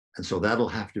 And so that'll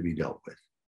have to be dealt with.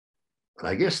 But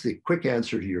I guess the quick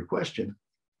answer to your question,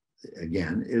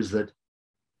 again, is that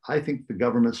I think the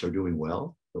governments are doing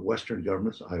well, the Western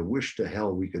governments. I wish to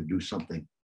hell we could do something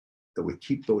that would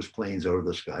keep those planes out of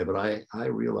the sky, but I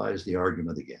realize the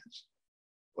argument against.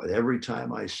 But every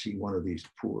time I see one of these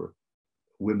poor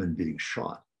women being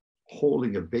shot,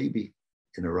 holding a baby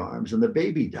in her arms, and the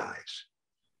baby dies.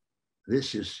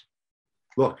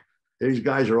 Look, these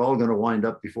guys are all going to wind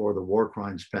up before the war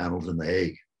crimes panels in The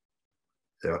Hague.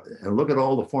 And look at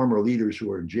all the former leaders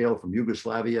who are in jail from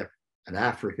Yugoslavia and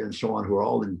Africa and so on, who are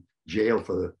all in jail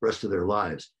for the rest of their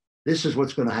lives. This is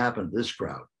what's going to happen to this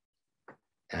crowd.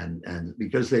 And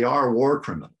because they are war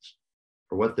criminals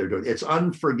for what they're doing. It's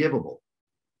unforgivable.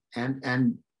 And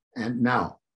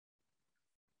now,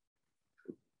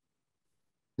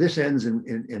 this ends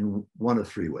in one of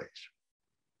three ways.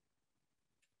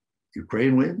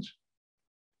 Ukraine wins,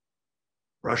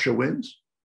 Russia wins,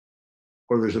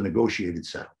 or there's a negotiated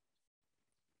settlement.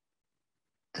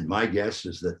 And my guess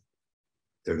is that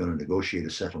they're going to negotiate a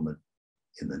settlement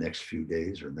in the next few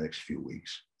days or the next few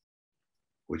weeks,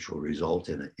 which will result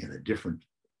in a different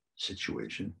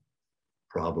situation,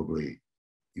 probably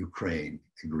Ukraine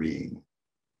agreeing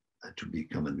to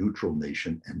become a neutral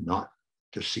nation and not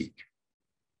to seek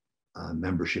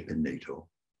membership in NATO,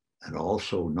 and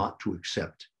also not to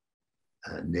accept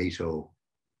NATO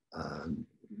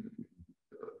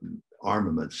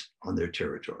armaments on their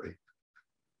territory,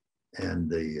 and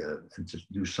to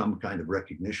do some kind of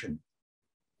recognition,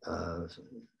 de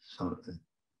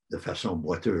façon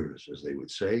boiteuse, as they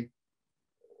would say,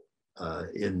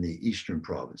 in the eastern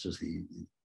provinces.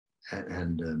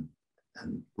 And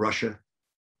Russia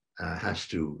has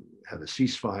to have a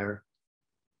ceasefire,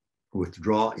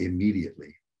 withdraw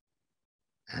immediately,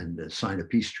 and sign a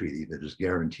peace treaty that is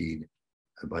guaranteed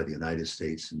by the United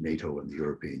States and NATO and the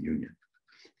European Union.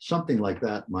 Something like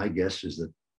that, my guess is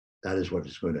that is what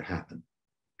is going to happen.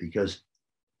 Because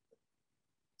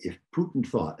if Putin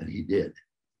thought, and he did,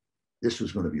 this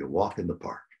was going to be a walk in the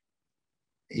park,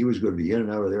 he was going to be in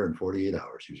and out of there in 48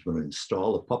 hours. He was going to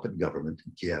install a puppet government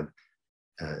in Kiev,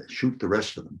 shoot the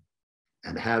rest of them,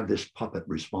 and have this puppet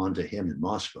respond to him in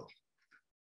Moscow.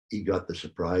 He got the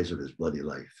surprise of his bloody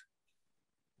life,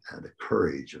 and the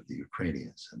courage of the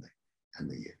Ukrainians, and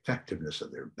the effectiveness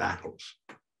of their battles,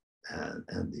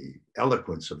 and the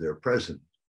eloquence of their president,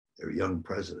 their young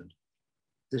president.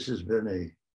 This has been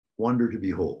a wonder to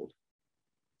behold.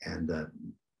 And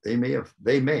they may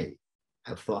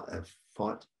have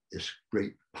fought this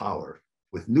great power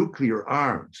with nuclear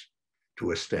arms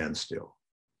to a standstill.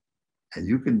 And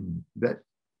you can bet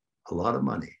a lot of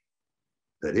money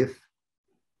that if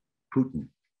Putin,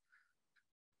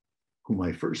 whom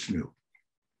I first knew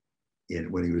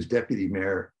when he was deputy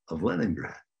mayor of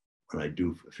Leningrad, when I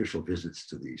do official visits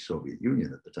to the Soviet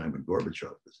Union at the time when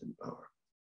Gorbachev was in power,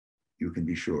 you can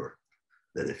be sure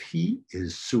that if he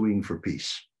is suing for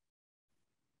peace,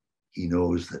 he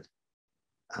knows that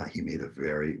he made a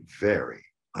very, very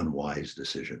unwise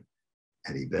decision,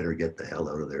 and he better get the hell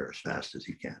out of there as fast as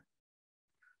he can.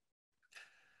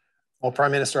 Well,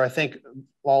 Prime Minister, I think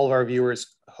all of our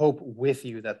viewers hope with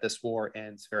you that this war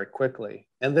ends very quickly,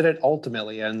 and that it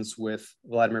ultimately ends with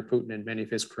Vladimir Putin and many of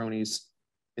his cronies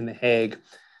in The Hague.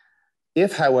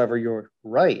 If, however, you're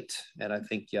right, and I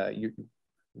think you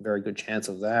very good chance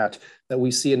of that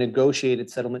we see a negotiated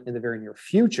settlement in the very near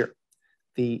future,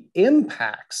 the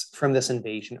impacts from this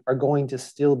invasion are going to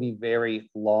still be very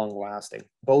long lasting,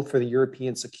 both for the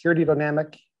European security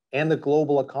dynamic and the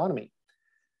global economy.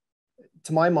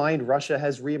 To my mind, Russia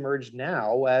has reemerged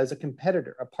now as a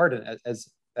competitor, as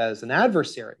an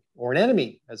adversary or an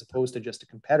enemy, as opposed to just a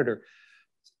competitor.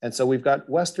 And so we've got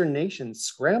Western nations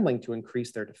scrambling to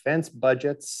increase their defense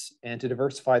budgets and to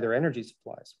diversify their energy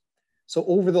supplies. So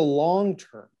over the long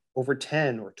term, over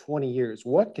 10 or 20 years,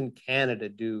 what can Canada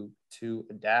do to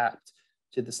adapt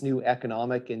to this new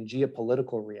economic and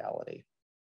geopolitical reality?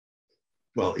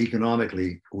 Well,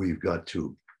 economically, we've got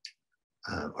to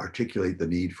articulate the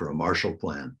need for a Marshall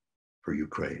Plan for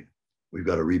Ukraine. We've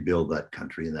got to rebuild that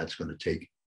country, and that's going to take,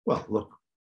 well, look,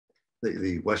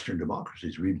 the Western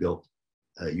democracies rebuilt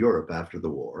Europe after the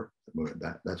war.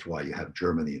 That's why you have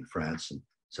Germany and France in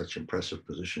such impressive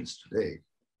positions today.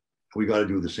 We got to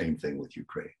do the same thing with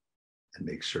Ukraine and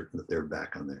make certain that they're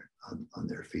back on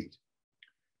their feet.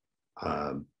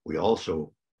 We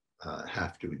also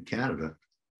have to, in Canada,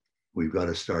 we've got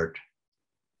to start,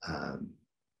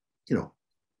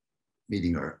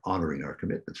 honoring our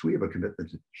commitments. We have a commitment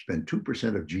to spend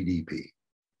 2% of GDP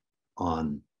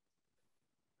on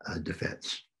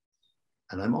defense.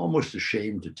 And I'm almost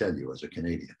ashamed to tell you as a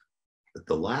Canadian that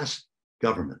the last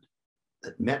government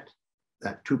that met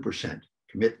that 2%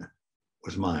 commitment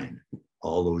was mine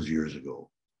all those years ago.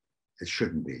 It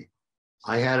shouldn't be.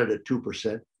 I had it at 2%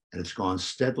 and it's gone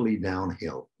steadily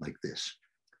downhill like this.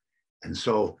 And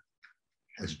so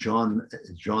as John,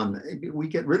 we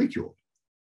get ridiculed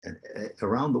and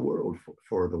around the world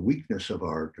for the weakness of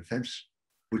our defense,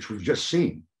 which we've just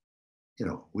seen. You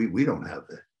know, we don't have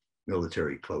the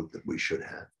military clout that we should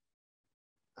have.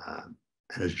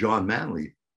 And as John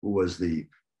Manley, who was the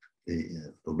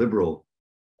Liberal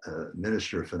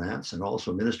Minister of Finance and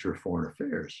also Minister of Foreign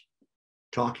Affairs,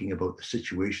 talking about the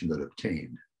situation that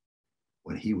obtained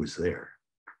when he was there,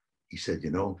 he said, you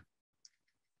know,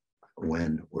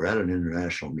 when we're at an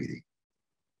international meeting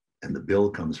and the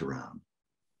bill comes around,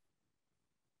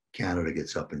 Canada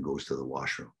gets up and goes to the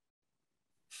washroom.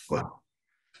 Well,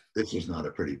 this is not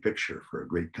a pretty picture for a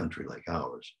great country like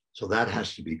ours. So that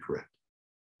has to be correct.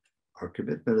 Our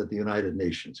commitment at the United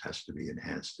Nations has to be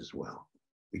enhanced as well.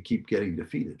 We keep getting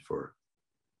defeated for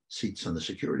seats on the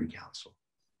Security Council.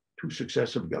 2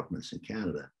 successive governments in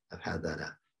Canada have had that.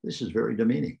 This is very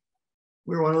demeaning.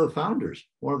 We're one of the founders,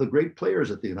 one of the great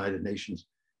players at the United Nations.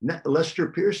 Lester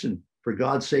Pearson, for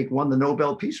God's sake, won the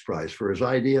Nobel Peace Prize for his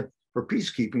idea for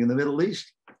peacekeeping in the Middle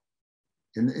East,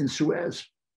 in Suez,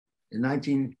 in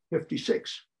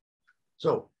 1956.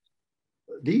 So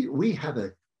we have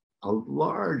a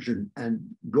large and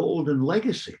golden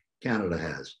legacy Canada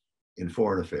has in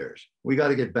foreign affairs. We got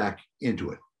to get back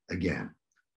into it again.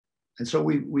 And so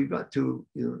we've got to,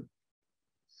 you know,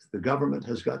 the government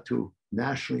has got to,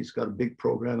 nationally, it's got a big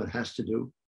program it has to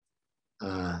do.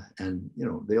 And, you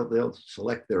know, they'll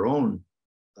select their own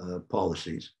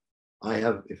policies.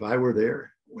 If I were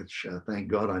there, which thank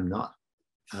God I'm not,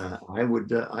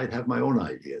 I'd have my own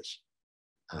ideas.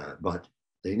 But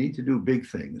they need to do big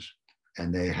things,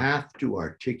 and they have to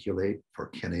articulate for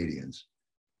Canadians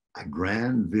a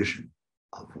grand vision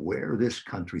of where they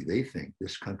think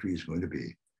this country is going to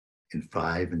be in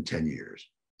 5 and 10 years.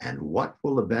 And what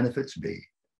will the benefits be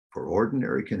for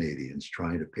ordinary Canadians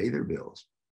trying to pay their bills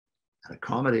and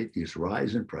accommodate these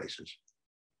rise in prices?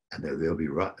 And there'll be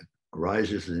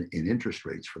rises in interest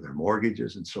rates for their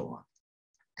mortgages and so on.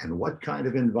 And what kind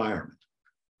of environment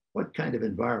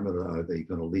are they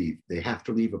going to leave? They have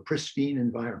to leave a pristine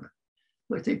environment.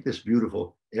 Like, take this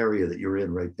beautiful area that you're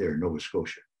in right there, Nova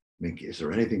Scotia. I mean, is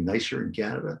there anything nicer in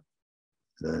Canada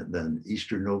than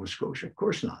Eastern Nova Scotia? Of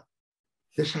course not.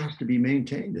 This has to be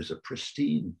maintained as a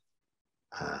pristine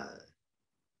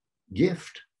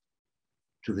gift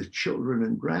to the children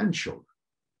and grandchildren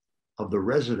of the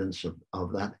residents of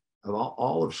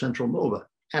all of Central Nova,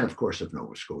 and of course of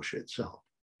Nova Scotia itself.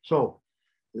 So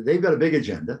they've got a big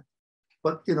agenda,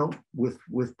 but, you know,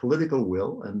 with political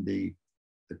will and the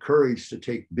courage to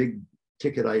take big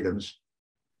ticket items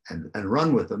and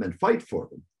run with them and fight for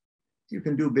them, you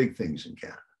can do big things in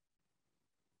Canada.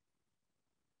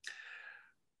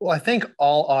 Well, I think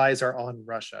all eyes are on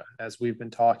Russia, as we've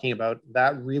been talking about.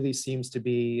 That really seems to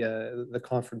be the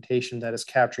confrontation that is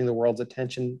capturing the world's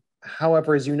attention.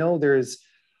 However, as you know, there's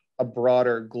a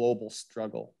broader global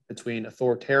struggle between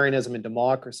authoritarianism and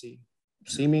democracy,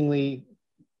 seemingly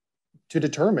to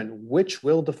determine which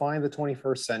will define the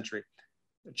 21st century.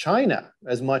 China,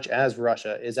 as much as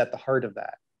Russia, is at the heart of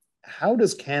that. How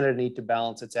does Canada need to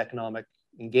balance its economic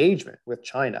engagement with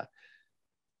China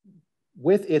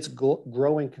with its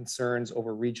growing concerns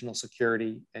over regional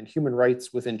security and human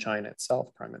rights within China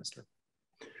itself, Prime Minister?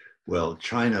 Well,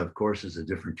 China, of course, is a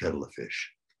different kettle of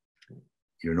fish.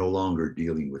 You're no longer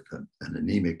dealing with an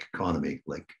anemic economy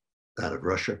like that of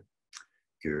Russia.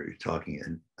 You're talking,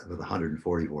 with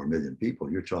 144 million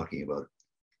people, you're talking about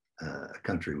a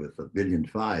country with 1.5 billion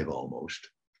almost.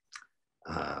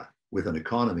 with an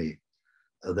economy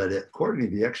that, according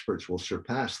to the experts, will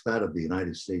surpass that of the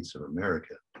United States of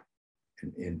America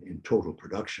in total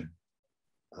production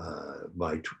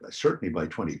certainly by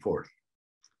 2040.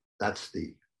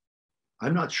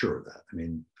 I'm not sure of that. I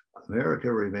mean,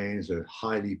 America remains a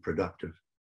highly productive,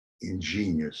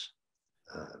 ingenious,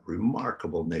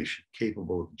 remarkable nation,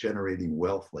 capable of generating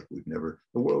wealth like the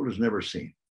world has never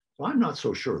seen. So I'm not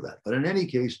so sure of that. But in any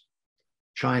case,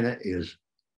 China is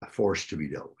a force to be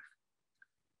dealt with.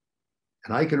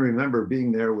 And I can remember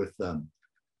being there with the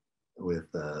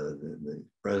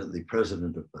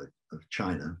president of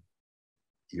China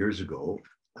years ago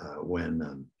when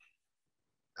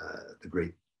the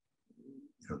great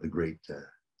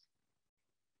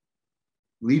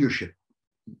leadership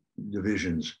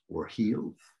divisions were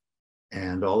healed,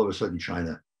 and all of a sudden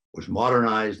China was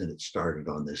modernized, and it started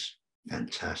on this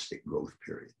fantastic growth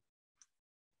period.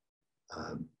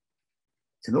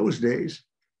 In those days,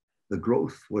 the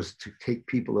growth was to take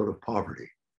people out of poverty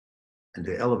and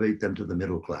to elevate them to the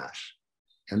middle class.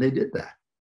 And they did that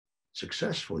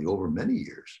successfully over many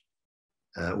years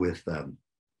with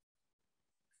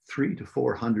 300 to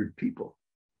 400 people,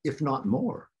 if not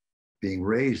more, being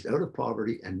raised out of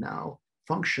poverty and now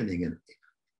functioning and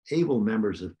able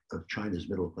members of China's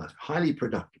middle class, highly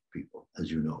productive people,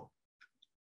 as you know.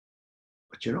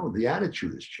 But you know, the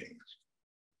attitude has changed.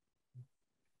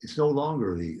 It's no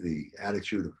longer the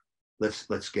attitude of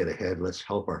let's get ahead, let's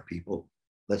help our people,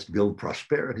 let's build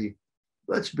prosperity,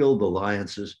 let's build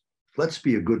alliances, let's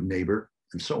be a good neighbor,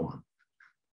 and so on.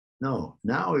 No,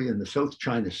 now in the South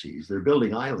China Seas, they're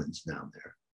building islands down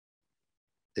there.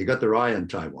 They got their eye on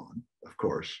Taiwan, of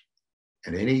course,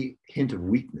 and any hint of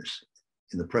weakness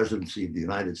in the presidency of the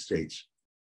United States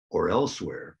or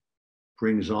elsewhere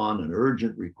brings on an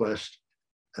urgent request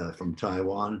from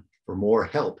Taiwan for more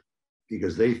help,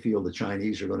 because they feel the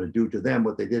Chinese are going to do to them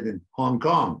what they did in Hong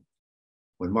Kong.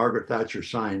 When Margaret Thatcher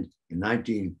signed in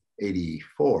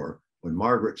 1984, when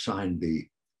Margaret signed the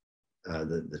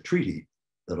treaty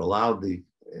that allowed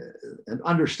and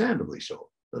understandably so,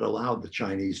 that allowed the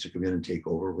Chinese to come in and take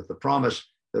over with the promise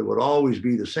that it would always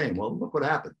be the same. Well, look what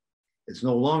happened. It's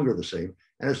no longer the same,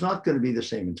 and it's not going to be the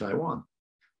same in Taiwan.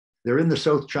 They're in the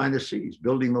South China Seas,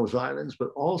 building those islands,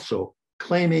 but also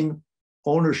claiming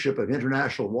ownership of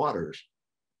international waters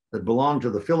that belong to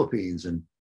the Philippines and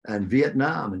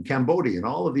Vietnam and Cambodia and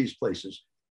all of these places.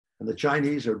 And the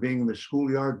Chinese are being the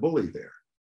schoolyard bully there.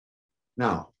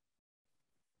 Now,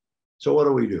 so what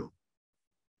do we do?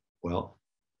 Well,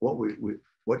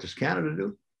 what does Canada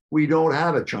do? We don't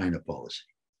have a China policy.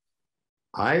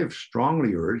 I have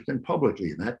strongly urged, and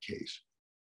publicly in that case,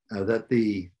 that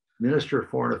the Minister of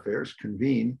Foreign Affairs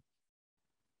convene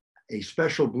a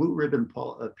special blue ribbon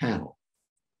panel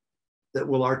that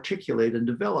will articulate and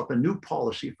develop a new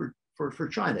policy for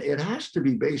China. It has to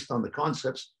be based on the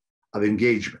concepts of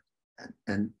engagement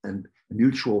and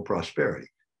mutual prosperity.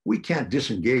 We can't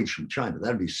disengage from China.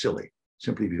 That'd be silly,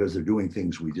 simply because they're doing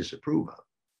things we disapprove of.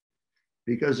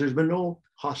 Because there's been no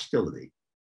hostility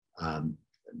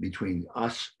between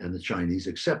us and the Chinese,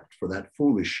 except for their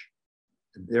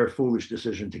foolish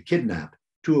decision to kidnap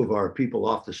 2 of our people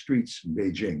off the streets in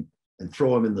Beijing and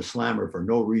throw them in the slammer for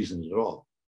no reason at all.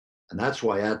 And that's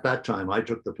why at that time I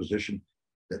took the position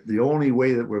that the only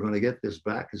way that we're going to get this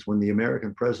back is when the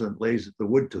American president lays the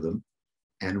wood to them.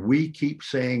 And we keep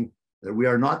saying that we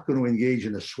are not going to engage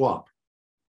in a swap.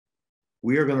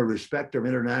 We are going to respect our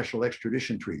international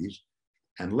extradition treaties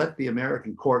and let the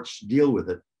American courts deal with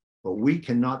it. But we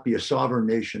cannot be a sovereign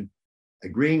nation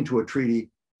agreeing to a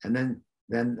treaty and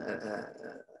then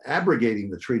abrogating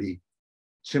the treaty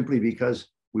simply because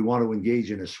we want to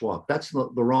engage in a swap. That's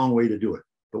the wrong way to do it.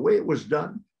 The way it was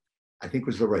done, I think,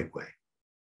 was the right way.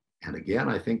 And again,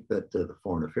 I think that the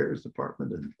Foreign Affairs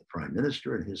Department and the Prime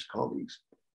Minister and his colleagues,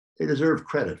 they deserve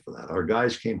credit for that. Our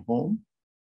guys came home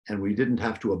and we didn't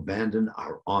have to abandon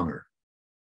our honor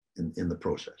in the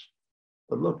process.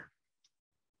 But look,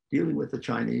 dealing with the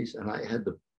Chinese, and I had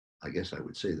I guess I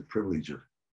would say the privilege of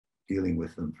dealing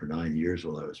with them for 9 years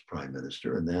while I was Prime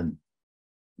Minister, and then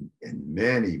in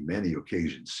many, many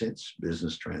occasions since,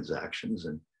 business transactions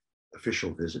and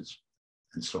official visits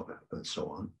and so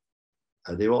on.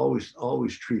 They've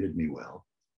always treated me well.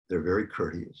 They're very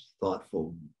courteous,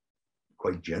 thoughtful,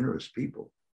 quite generous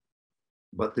people.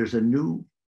 But there's a new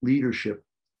leadership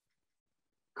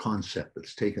concept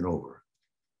that's taken over,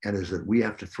 and is that we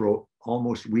have to throw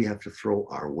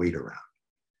our weight around.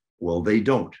 Well, they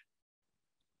don't.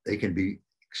 They can be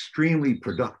extremely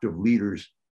productive leaders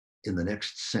in the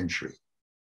next century,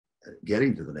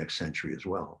 getting to the next century as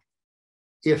well,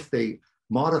 if they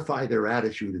modify their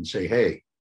attitude and say, hey,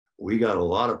 We got a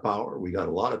lot of power. We got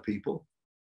a lot of people.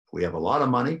 We have a lot of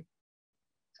money.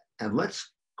 And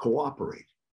let's cooperate.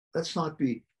 Let's not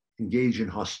be engaged in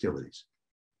hostilities.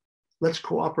 Let's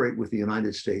cooperate with the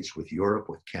United States, with Europe,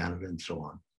 with Canada, and so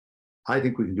on. I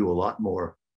think we can do a lot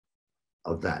more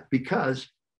of that because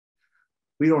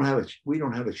we don't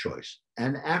have a choice.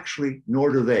 And actually,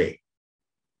 nor do they.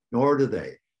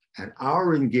 And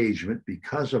our engagement,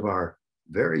 because of our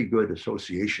very good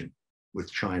association with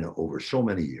China over so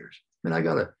many years. And I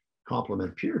got to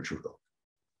compliment Pierre Trudeau,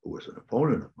 who was an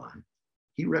opponent of mine.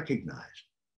 He recognized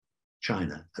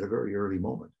China at a very early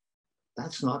moment.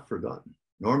 That's not forgotten.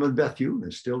 Norman Bethune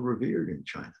is still revered in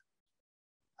China.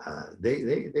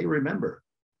 They remember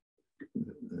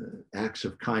acts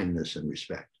of kindness and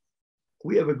respect.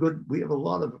 We have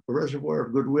a reservoir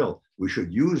of goodwill. We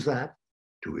should use that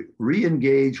to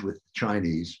re-engage with the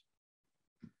Chinese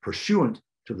pursuant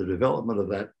to the development of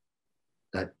that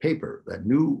paper, that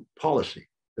new policy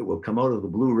that will come out of the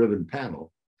Blue Ribbon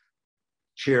panel,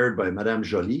 chaired by Madame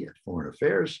Joly at Foreign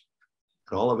Affairs.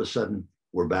 And all of a sudden,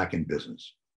 we're back in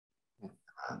business.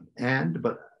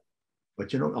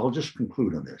 But you know, I'll just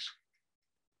conclude on this.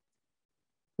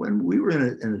 When we were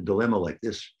in a dilemma like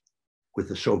this with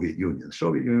the Soviet Union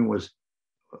was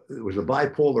a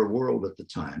bipolar world at the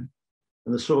time,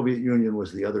 and the Soviet Union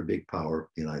was the other big power,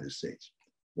 the United States.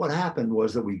 What happened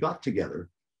was that we got together,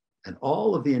 and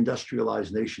all of the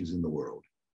industrialized nations in the world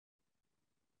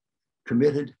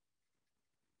committed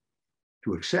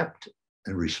to accept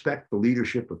and respect the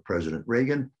leadership of President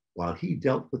Reagan while he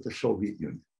dealt with the Soviet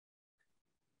Union.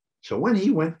 So when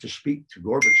he went to speak to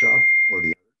Gorbachev or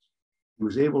the others, he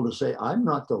was able to say, I'm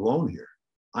not alone here.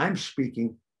 I'm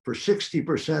speaking for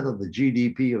 60% of the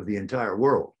GDP of the entire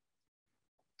world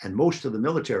and most of the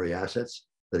military assets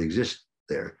that exist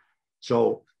there.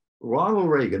 So Ronald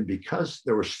Reagan, because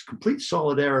there was complete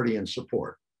solidarity and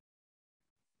support,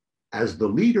 as the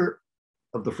leader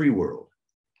of the free world,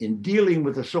 in dealing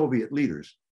with the Soviet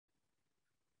leaders,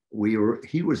 we were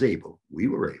able,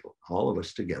 all of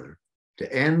us together,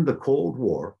 to end the Cold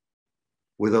War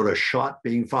without a shot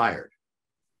being fired.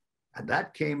 And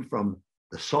that came from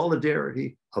the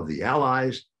solidarity of the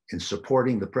Allies in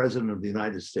supporting the President of the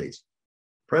United States.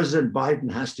 President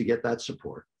Biden has to get that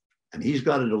support, and he's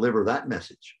got to deliver that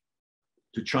message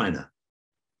to China.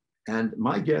 And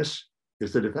my guess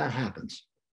is that if that happens,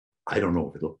 I don't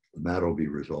know if the matter will be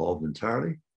resolved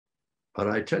entirely, but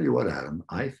I tell you what, Adam,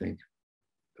 I think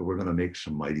that we're going to make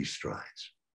some mighty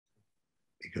strides,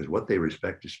 because what they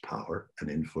respect is power and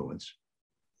influence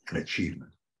and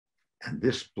achievement. And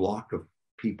this block of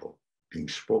people being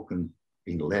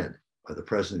led by the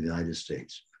President of the United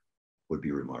States would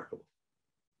be remarkable.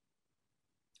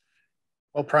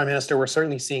 Well, Prime Minister, we're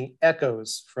certainly seeing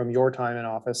echoes from your time in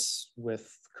office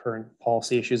with current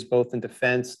policy issues, both in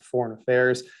defense, foreign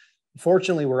affairs.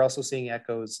 Fortunately, we're also seeing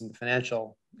echoes in the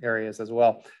financial areas as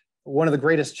well. One of the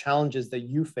greatest challenges that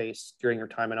you faced during your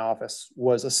time in office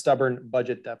was a stubborn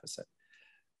budget deficit.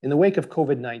 In the wake of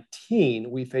COVID-19,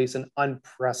 we face an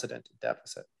unprecedented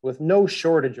deficit with no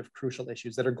shortage of crucial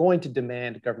issues that are going to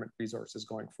demand government resources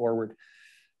going forward.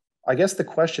 I guess the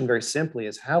question very simply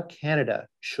is how Canada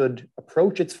should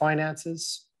approach its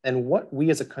finances and what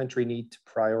we as a country need to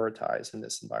prioritize in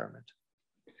this environment.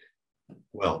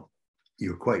 Well,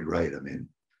 you're quite right. I mean,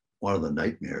 one of the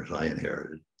nightmares I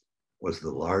inherited was the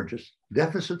largest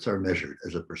deficits are measured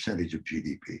as a percentage of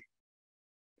GDP.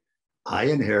 I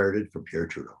inherited from Pierre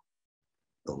Trudeau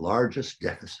the largest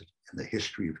deficit in the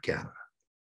history of Canada,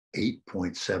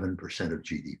 8.7% of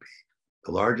GDP,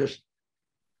 the largest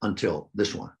until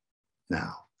this one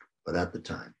now, but at the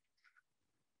time.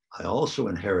 I also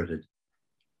inherited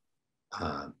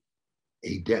a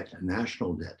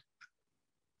national debt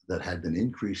that had been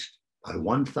increased by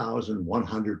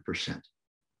 1,100%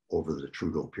 over the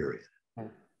Trudeau period.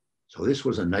 So this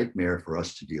was a nightmare for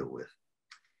us to deal with.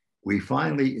 We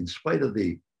finally, in spite of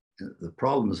the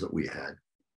problems that we had,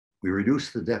 we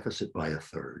reduced the deficit by a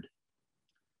third.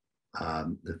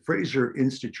 The Fraser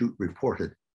Institute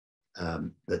reported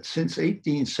that since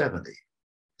 1870,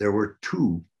 there were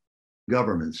 2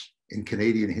 governments in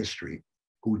Canadian history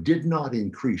who did not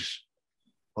increase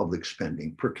public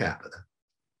spending per capita,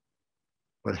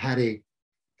 but had a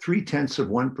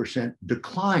 0.3%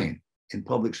 decline in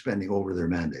public spending over their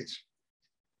mandates.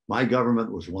 My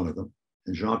government was one of them,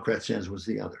 and Jean Chrétien's was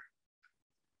the other.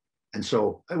 And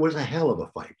so it was a hell of a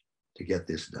fight to get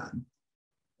this done.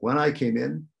 When I came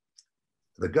in,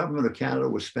 the government of Canada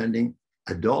was spending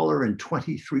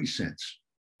 $1.23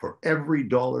 for every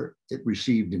dollar it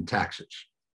received in taxes.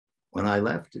 When I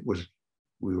left,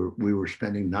 we were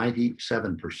spending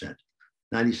 97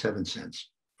 cents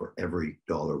for every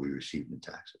dollar we received in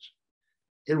taxes.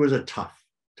 It was a tough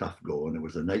go, and it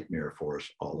was a nightmare for us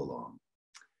all along.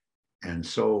 And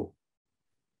so,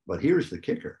 but here's the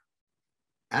kicker.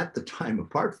 At the time,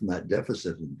 apart from that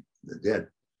deficit and the debt,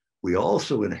 we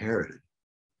also inherited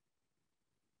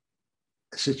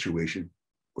a situation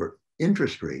where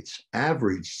interest rates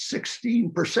averaged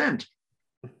 16%.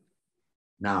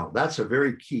 Now, that's a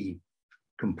very key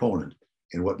component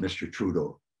in what Mr.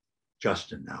 Trudeau,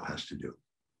 Justin, now has to do.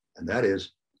 And that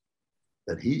is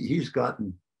that he's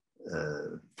gotten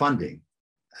funding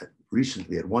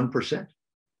recently at 1%,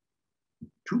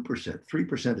 2%,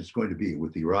 3% it's going to be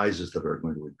with the rises that are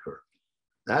going to occur.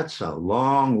 That's a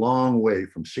long, long way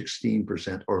from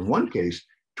 16%, or in one case,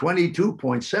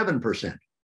 22.7%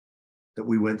 that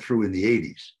we went through in the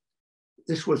 80s.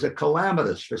 This was a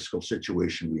calamitous fiscal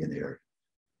situation we inherited.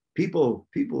 People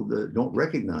don't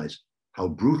recognize how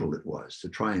brutal it was to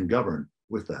try and govern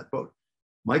with that. But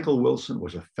Michael Wilson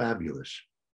was a fabulous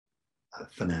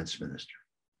finance minister.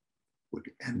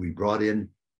 And we brought in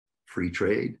free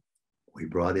trade, we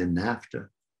brought in NAFTA,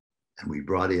 and we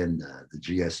brought in the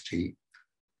GST.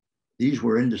 These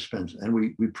were indispensable, and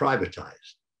we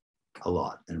privatized a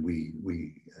lot, and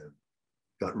we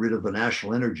got rid of the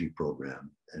national energy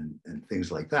program and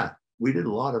things like that. We did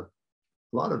a lot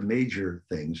of major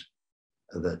things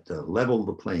that leveled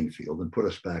the playing field and put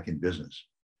us back in business.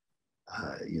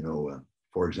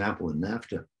 For example, in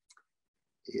NAFTA,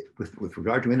 with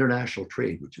regard to international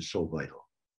trade, which is so vital,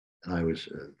 and I was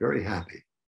very happy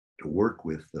to work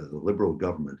with the Liberal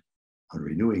government on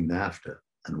renewing NAFTA.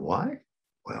 And why?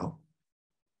 Well,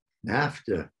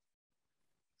 NAFTA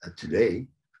today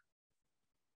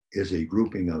is a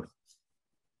grouping of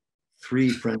 3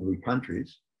 friendly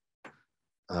countries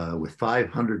with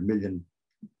 500 million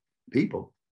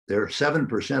people. They're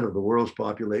 7% of the world's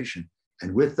population.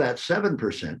 And with that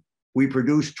 7%, we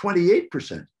produce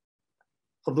 28%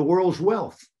 of the world's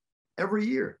wealth every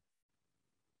year.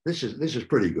 This is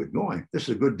pretty good going. This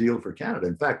is a good deal for Canada.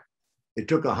 In fact, it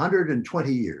took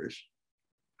 120 years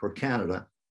for Canada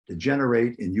to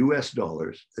generate in US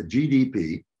dollars a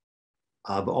GDP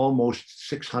of almost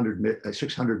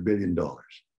 $600 billion.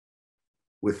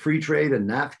 With free trade and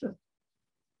NAFTA,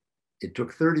 it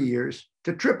took 30 years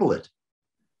to triple it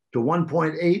to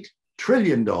 $1.8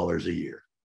 trillion a year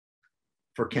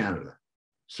for Canada.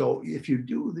 So if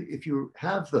you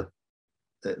have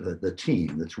the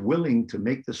team that's willing to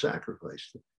make the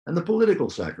sacrifice and the political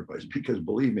sacrifice, because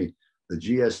believe me, the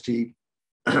GST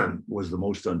was the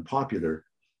most unpopular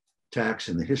tax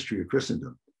in the history of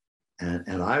Christendom.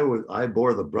 And I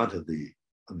bore the brunt of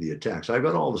the attacks. I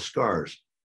got all the scars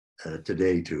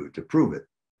today to prove it.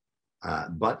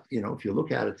 But if you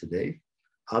look at it today,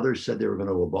 others said they were going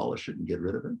to abolish it and get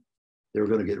rid of it. They were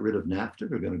going to get rid of NAFTA.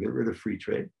 They're going to get rid of free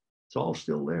trade. It's all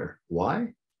still there.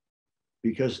 Why?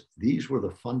 Because these were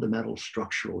the fundamental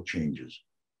structural changes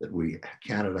that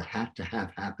Canada had to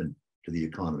have happen to the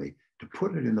economy to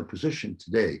put it in the position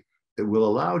today that will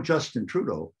allow Justin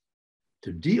Trudeau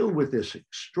to deal with this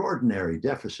extraordinary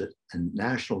deficit and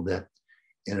national debt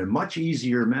in a much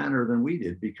easier manner than we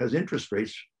did, because interest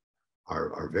rates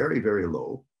are very, very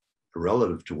low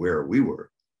relative to where we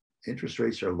were. Interest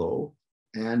rates are low,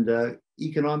 and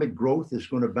economic growth is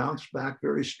going to bounce back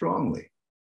very strongly.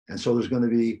 And so there's going to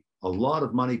be a lot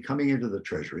of money coming into the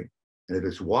Treasury. And if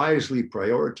it's wisely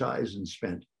prioritized and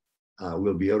spent,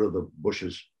 we'll be out of the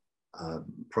bushes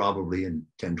probably in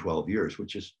 10, 12 years,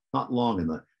 which is not long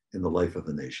in the life of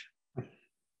a nation.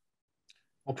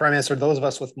 Well, Prime Minister, those of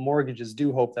us with mortgages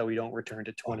do hope that we don't return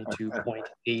to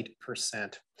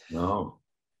 22.8%. No.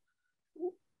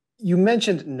 You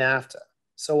mentioned NAFTA.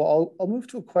 So I'll move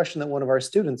to a question that one of our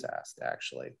students asked,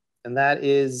 actually. And that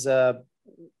is,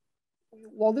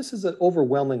 while this is an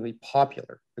overwhelmingly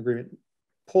popular agreement,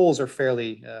 polls are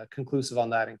fairly conclusive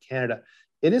on that in Canada,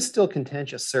 it is still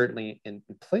contentious, certainly in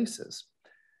places.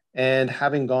 And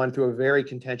having gone through a very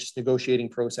contentious negotiating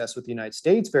process with the United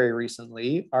States very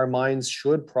recently, our minds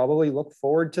should probably look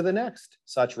forward to the next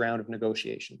such round of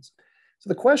negotiations. So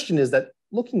the question is that,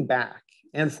 looking back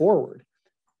and forward,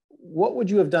 what would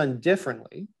you have done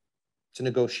differently to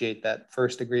negotiate that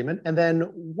first agreement? And then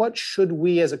what should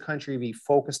we as a country be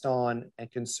focused on and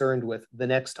concerned with the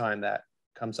next time that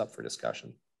comes up for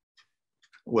discussion?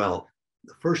 Well,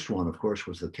 the first one, of course,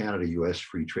 was the Canada-US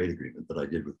Free Trade Agreement that I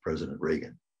did with President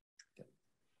Reagan.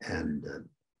 And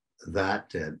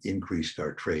that increased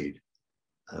our trade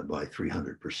by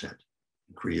 300%,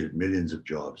 created millions of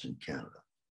jobs in Canada.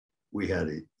 We had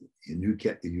a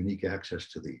unique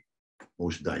access to the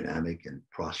most dynamic and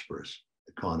prosperous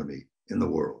economy in the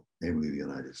world, namely the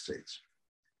United States.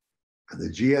 And the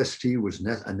GST was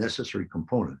a necessary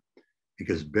component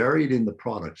because buried in the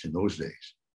products in those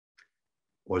days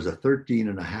was a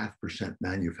 13.5%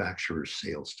 manufacturer's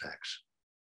sales tax.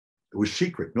 It was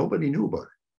secret. Nobody knew about it.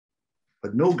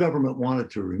 But no government wanted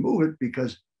to remove it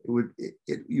because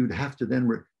you'd have to then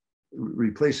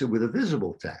replace it with a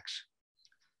visible tax.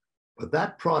 But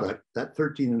that product, that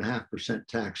 13.5%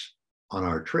 tax on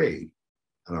our trade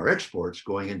and our exports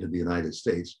going into the United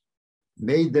States,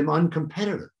 made them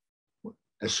uncompetitive.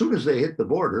 As soon as they hit the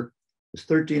border, it's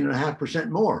 13.5%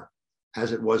 more,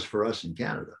 as it was for us in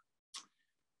Canada.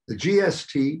 The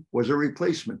GST was a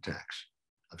replacement tax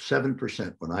of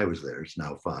 7% when I was there. It's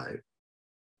now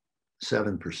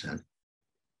 7%.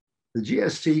 The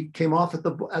GST came off at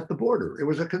the border. It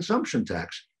was a consumption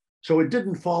tax. So it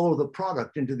didn't follow the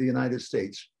product into the United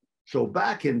States. So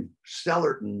back in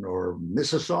Stellarton or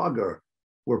Mississauga,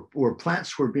 where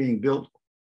plants were being built,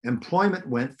 employment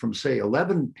went from, say,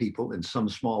 11 people in some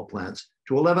small plants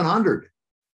to 1,100.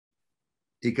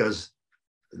 Because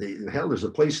there's a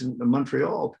place in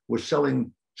Montreal was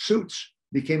selling suits,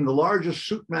 became the largest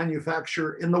suit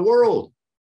manufacturer in the world.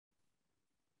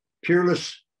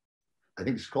 Peerless, I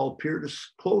think it's called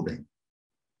Peerless Clothing.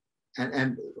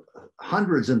 And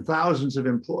hundreds and thousands of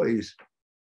employees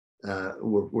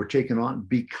were taken on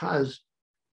because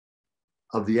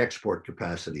of the export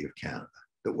capacity of Canada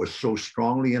that was so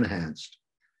strongly enhanced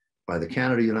by the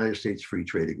Canada-United States Free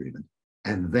Trade Agreement.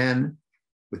 And then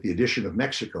with the addition of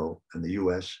Mexico and the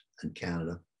US and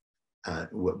Canada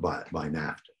by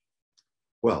NAFTA.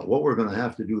 Well, what we're going to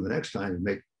have to do the next time is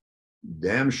make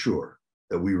damn sure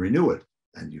that we renew it.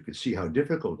 And you can see how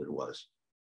difficult it was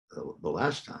the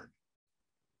last time,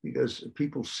 because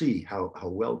people see how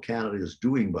well Canada is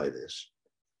doing by this.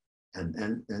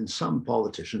 And some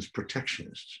politicians,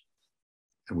 protectionists,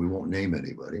 and we won't name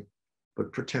anybody,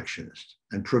 but protectionists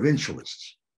and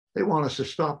provincialists, they want us to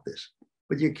stop this.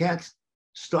 But you can't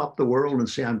stop the world and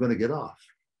say, I'm going to get off.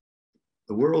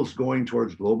 The world's going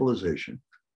towards globalization,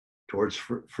 towards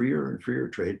freer and freer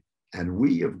trade, and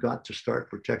we have got to start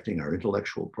protecting our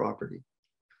intellectual property.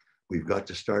 We've got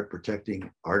to start protecting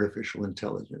artificial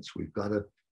intelligence. We've got to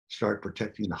start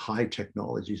protecting the high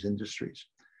technologies industries.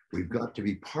 We've got to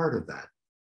be part of that,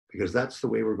 because that's the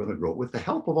way we're going to grow, with the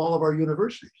help of all of our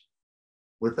universities,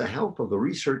 with the help of the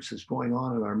research that's going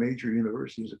on in our major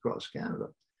universities across Canada.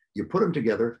 You put them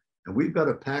together, and we've got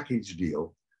a package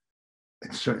deal,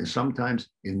 and sometimes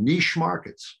in niche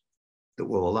markets, that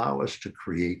will allow us to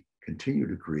continue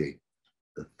to create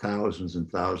the thousands and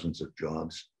thousands of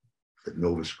jobs that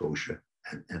Nova Scotia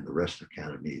and the rest of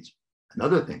Canada needs.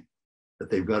 Another thing that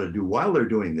they've got to do while they're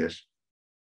doing this,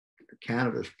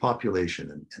 Canada's population,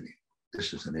 and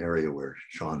this is an area where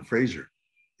Sean Fraser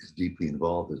is deeply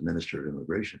involved as Minister of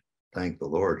Immigration. Thank the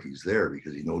Lord he's there,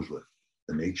 because he knows what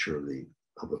the nature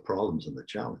of the problems and the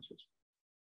challenges.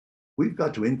 We've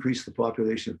got to increase the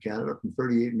population of Canada from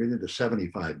 38 million to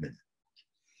 75 million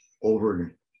over a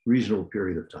reasonable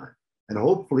period of time, and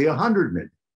hopefully 100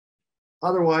 million.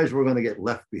 Otherwise, we're going to get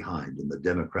left behind in the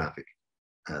demographic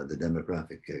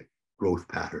growth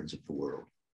patterns of the world.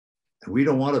 And we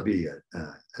don't want to be,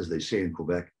 as they say in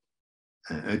Quebec,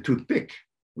 a toothpick.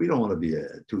 We don't want to be a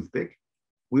toothpick.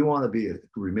 We want to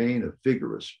remain a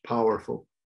vigorous, powerful,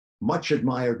 much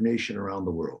admired nation around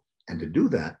the world. And to do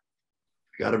that,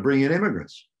 we've got to bring in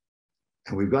immigrants.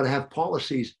 And we've got to have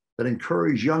policies that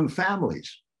encourage young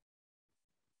families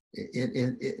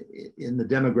in the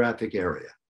demographic area.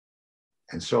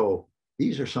 And so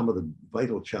these are some of the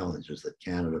vital challenges that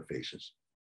Canada faces.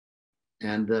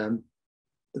 And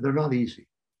they're not easy.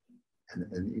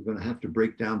 And you're going to have to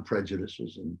break down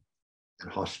prejudices and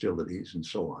hostilities and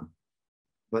so on.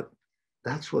 But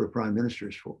that's what a prime minister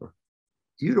is for.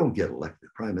 You don't get elected.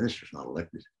 Prime minister's not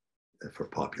elected for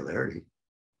popularity.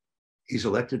 He's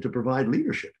elected to provide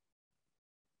leadership.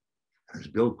 As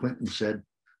Bill Clinton said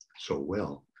so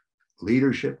well,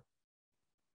 leadership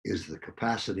is the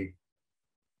capacity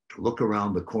to look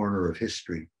around the corner of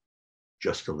history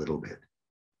just a little bit.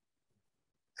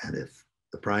 And if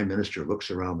the prime minister looks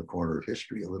around the corner of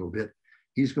history a little bit,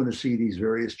 he's going to see these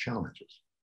various challenges.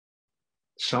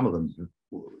 Some of them,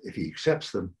 if he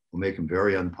accepts them, will make him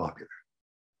very unpopular.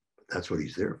 But that's what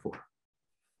he's there for.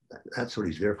 That's what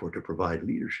he's there for, to provide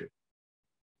leadership.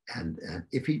 And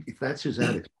if that's his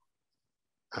attitude,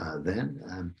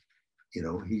 then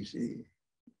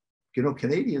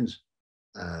Canadians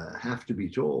have to be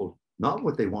told not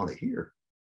what they want to hear,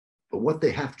 but what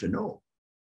they have to know.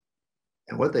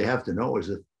 And what they have to know is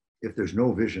that if there's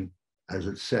no vision, as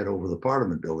it's said over the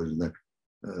Parliament buildings, that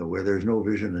where there's no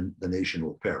vision, the nation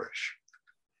will perish.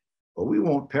 Well, we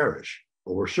won't perish,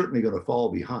 but we're certainly going to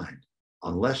fall behind.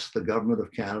 unless the government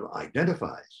of Canada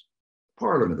identifies,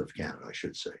 Parliament of Canada, I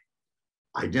should say,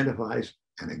 identifies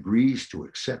and agrees to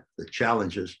accept the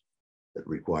challenges that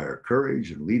require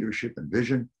courage and leadership and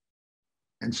vision,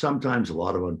 and sometimes a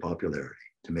lot of unpopularity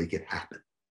to make it happen.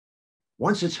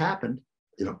 Once it's happened,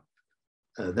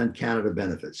 then Canada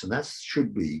benefits. And that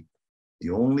should be the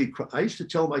only, I used to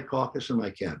tell my caucus and my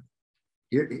cabinet,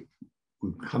 here,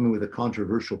 we're coming with a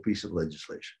controversial piece of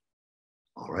legislation.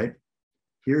 All right,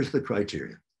 here's the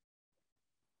criteria.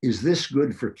 Is this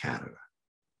good for Canada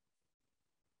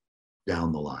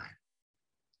down the line?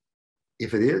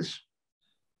 If it is,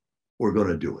 we're going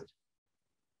to do it.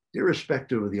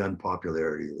 Irrespective of the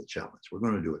unpopularity of the challenge, we're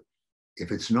going to do it.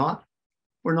 If it's not,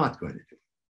 we're not going to do it.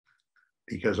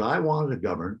 Because I wanted to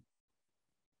govern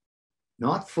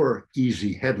not for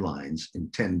easy headlines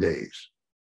in 10 days,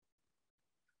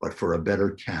 but for a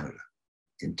better Canada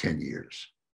in 10 years.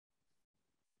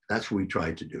 That's what we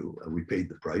tried to do. We paid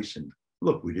the price, and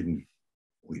look, we didn't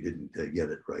get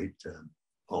it right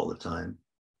all the time.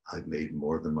 I've made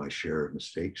more than my share of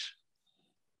mistakes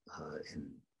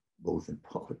both in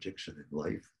politics and in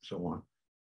life, and so on.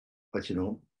 But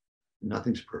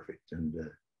nothing's perfect, and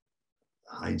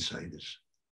hindsight is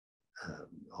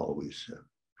always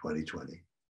 20/20.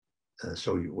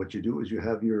 So what you do is you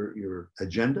have your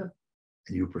agenda,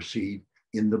 and you proceed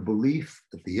in the belief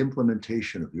that the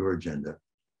implementation of your agenda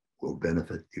will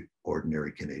benefit the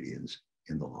ordinary Canadians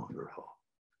in the longer haul.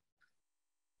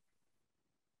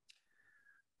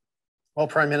 Well,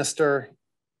 Prime Minister,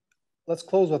 let's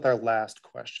close with our last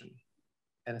question,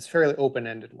 and it's a fairly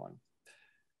open-ended one.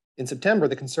 In September,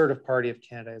 the Conservative Party of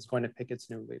Canada is going to pick its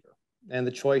new leader. And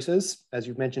the choices, as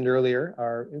you've mentioned earlier,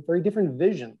 are very different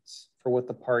visions for what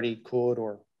the party could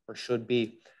or should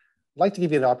be. I'd like to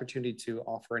give you the opportunity to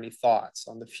offer any thoughts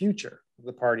on the future of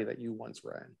the party that you once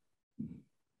ran.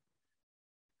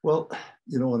 Well,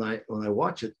 when I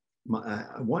watch it,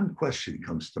 one question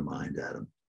comes to mind, Adam.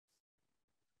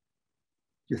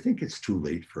 Do you think it's too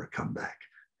late for a comeback?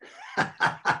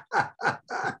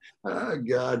 Oh,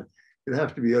 God, you'd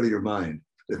have to be out of your mind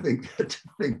to think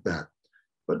that.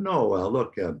 But no,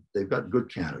 look, they've got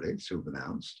good candidates who've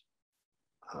announced.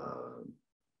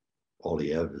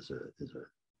 Poilievre is a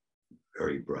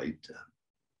very bright,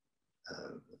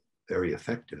 very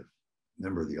effective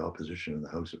member of the opposition in the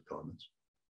House of Commons.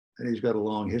 And he's got a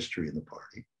long history in the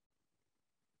party.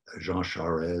 Jean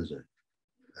Charest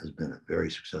has been a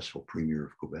very successful premier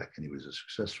of Quebec, and he was a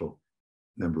successful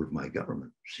member of my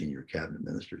government, senior cabinet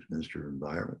minister, minister of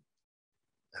environment.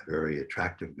 A very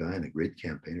attractive guy and a great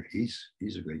campaigner. He's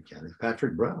a great candidate.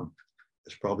 Patrick Brown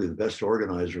is probably the best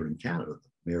organizer in Canada.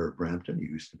 The mayor of Brampton, he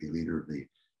used to be leader of the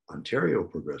Ontario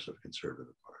Progressive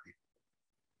Conservative Party,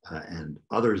 and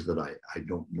others that I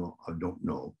don't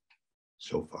know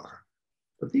so far.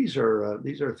 But these are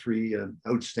three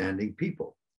outstanding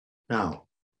people. Now,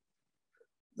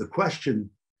 the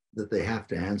question that they have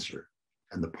to answer,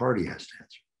 and the party has to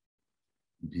answer,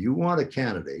 do you want a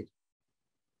candidate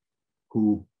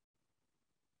who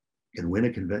can win a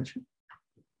convention,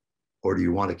 or do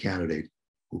you want a candidate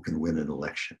who can win an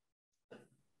election?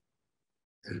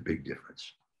 There's a big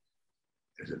difference.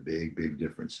 There's a big, big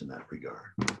difference in that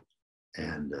regard.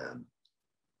 And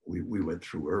we went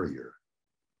through earlier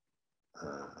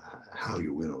how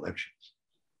you win elections.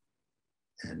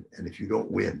 And if you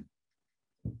don't win,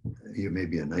 you may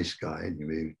be a nice guy,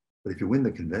 but if you win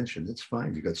the convention, it's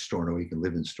fine. You got Stornoway, you can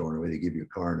live in Stornoway, they give you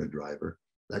a car and a driver,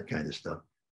 that kind of stuff.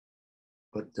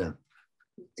 But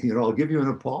I'll give you an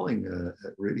appalling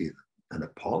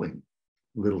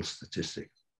little statistic.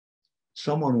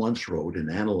 Someone once wrote in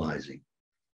analyzing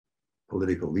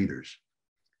political leaders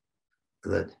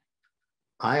that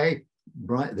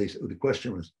the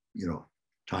question was,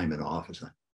 time in office.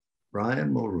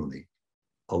 Brian Mulroney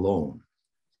alone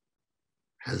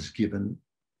has given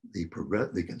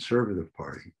the Conservative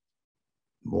Party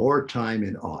more time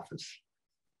in office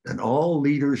than all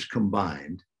leaders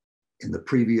combined in the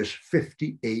previous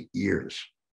 58 years.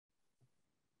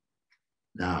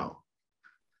 Now,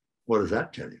 what does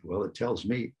that tell you? Well, it tells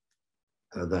me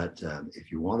that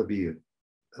if you want to be a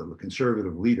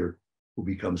conservative leader who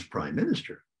becomes prime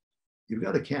minister, you've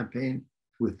got to campaign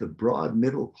with the broad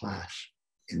middle class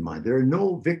in mind. There are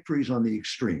no victories on the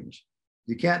extremes.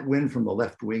 You can't win from the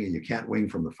left wing and you can't win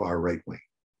from the far right wing.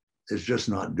 It's just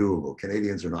not doable.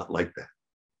 Canadians are not like that.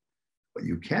 But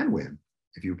you can win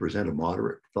if you present a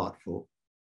moderate, thoughtful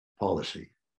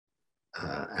policy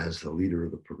as the leader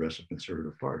of the Progressive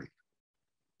Conservative Party.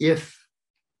 If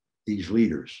these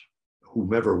leaders,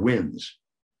 whomever wins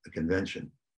the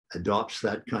convention, adopts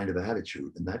that kind of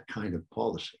attitude and that kind of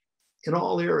policy in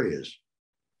all areas,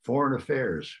 foreign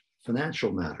affairs,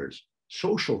 financial matters,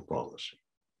 social policy,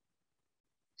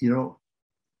 you know,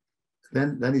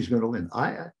 then he's going to win.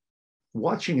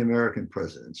 Watching American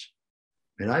presidents,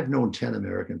 and I've known 10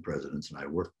 American presidents, and I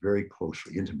worked very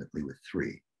closely, intimately with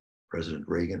 3, President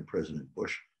Reagan, President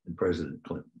Bush, and President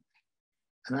Clinton.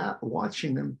 And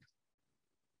watching them,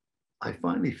 I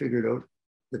finally figured out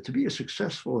that to be a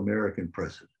successful American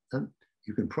president, and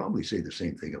you can probably say the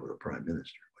same thing about a prime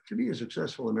minister, but to be a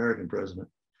successful American president,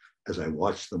 as I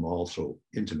watched them all so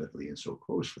intimately and so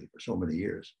closely for so many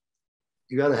years,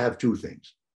 you got to have 2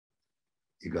 things.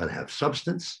 You got to have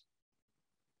substance,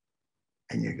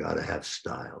 and you got to have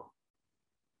style.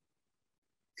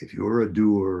 If you're a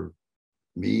doer,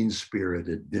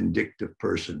 mean-spirited, vindictive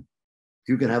person,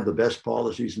 you can have the best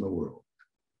policies in the world,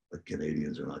 but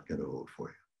Canadians are not going to vote for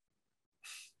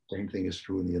you. Same thing is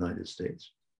true in the United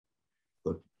States.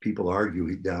 Look, people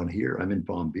argue down here. I'm in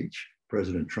Palm Beach.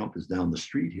 President Trump is down the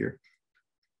street here.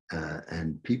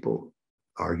 And people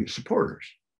argue, supporters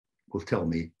will tell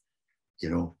me, you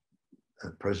know,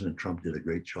 President Trump did a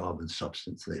great job in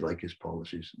substance. They like his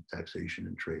policies in taxation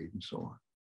and trade and so on.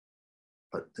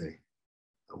 But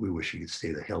we wish he could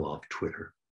stay the hell off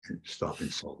Twitter and stop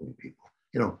insulting people.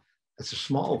 You know, it's a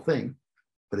small thing,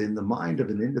 but in the mind of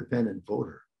an independent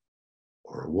voter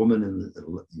or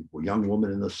a young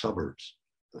woman in the suburbs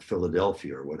of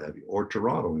Philadelphia or what have you, or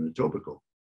Toronto in Etobicoke,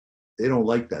 they don't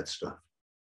like that stuff.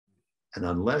 And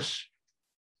unless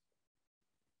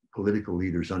political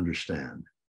leaders understand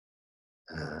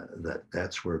that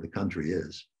that's where the country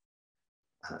is,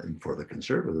 and for the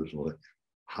Conservatives, well,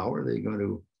 how are they going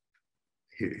to,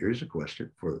 here's a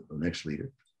question for the next leader.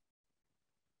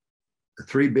 The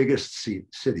 3 biggest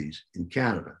cities in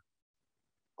Canada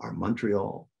are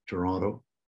Montreal, Toronto,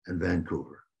 and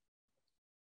Vancouver.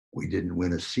 We didn't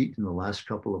win a seat in the last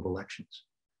couple of elections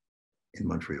in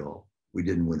Montreal. We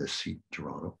didn't win a seat in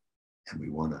Toronto, and we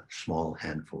won a small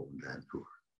handful in Vancouver.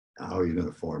 Now, how are you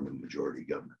going to form a majority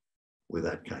government with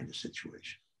that kind of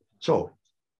situation? So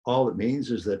all it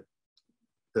means is that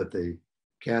the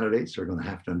candidates are going to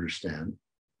have to understand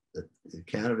that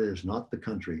Canada is not the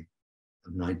country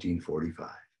of 1945.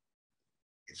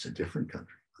 It's a different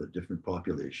country, a different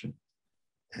population.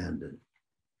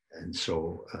 And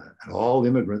so and all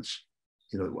immigrants,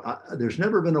 you know, there's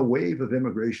never been a wave of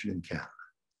immigration in Canada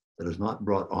that has not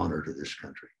brought honor to this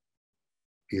country.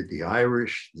 Be it the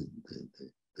Irish,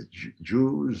 the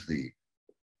Jews, the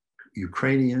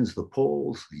Ukrainians, the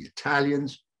Poles, the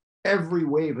Italians, every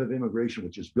wave of immigration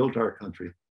which has built our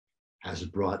country has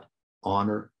brought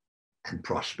honor and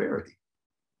prosperity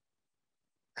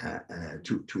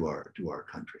to our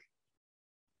country.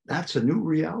 That's a new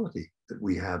reality that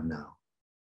we have now.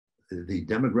 The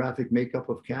demographic makeup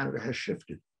of Canada has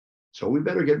shifted. So we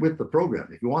better get with the program.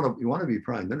 If you want to be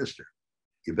prime minister,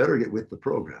 you better get with the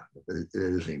program. It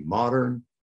is a modern,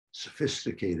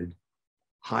 sophisticated,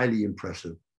 highly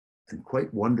impressive, and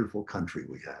quite wonderful country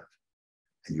we have.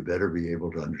 And you better be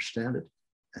able to understand it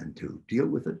and to deal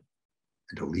with it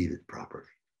and to lead it properly.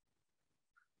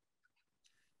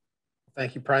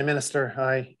 Thank you, Prime Minister.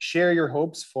 I share your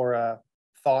hopes for a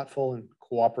thoughtful and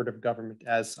cooperative government,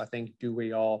 as I think do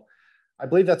we all. I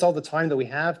believe that's all the time that we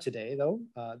have today, though.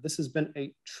 This has been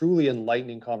a truly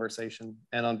enlightening conversation.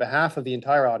 And on behalf of the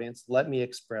entire audience, let me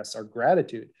express our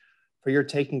gratitude for your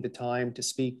taking the time to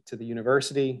speak to the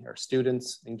university, our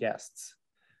students, and guests.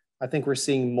 I think we're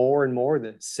seeing more and more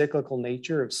the cyclical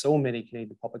nature of so many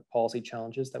Canadian public policy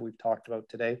challenges that we've talked about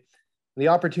today. And the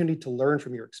opportunity to learn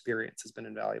from your experience has been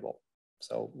invaluable.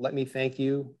 So let me thank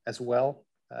you as well.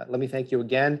 Let me thank you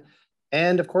again.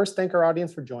 And of course, thank our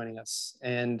audience for joining us.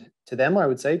 And to them, I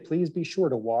would say, please be sure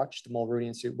to watch the Mulroney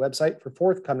Institute website for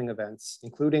forthcoming events,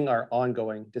 including our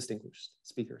ongoing Distinguished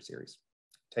Speaker Series.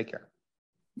 Take care.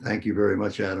 Thank you very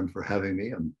much, Adam, for having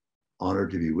me. I'm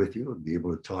honored to be with you and be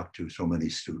able to talk to so many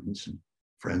students and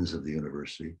friends of the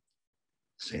university.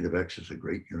 StFX is a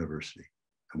great university,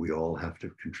 and we all have to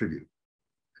contribute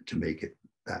to make it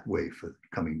that way for the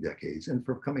coming decades and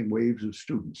for coming waves of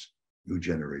students, new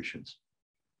generations.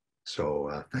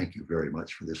 So thank you very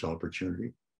much for this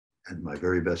opportunity, and my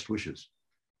very best wishes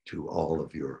to all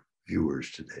of your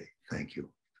viewers today. Thank you.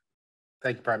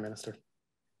 Thank you, Prime Minister.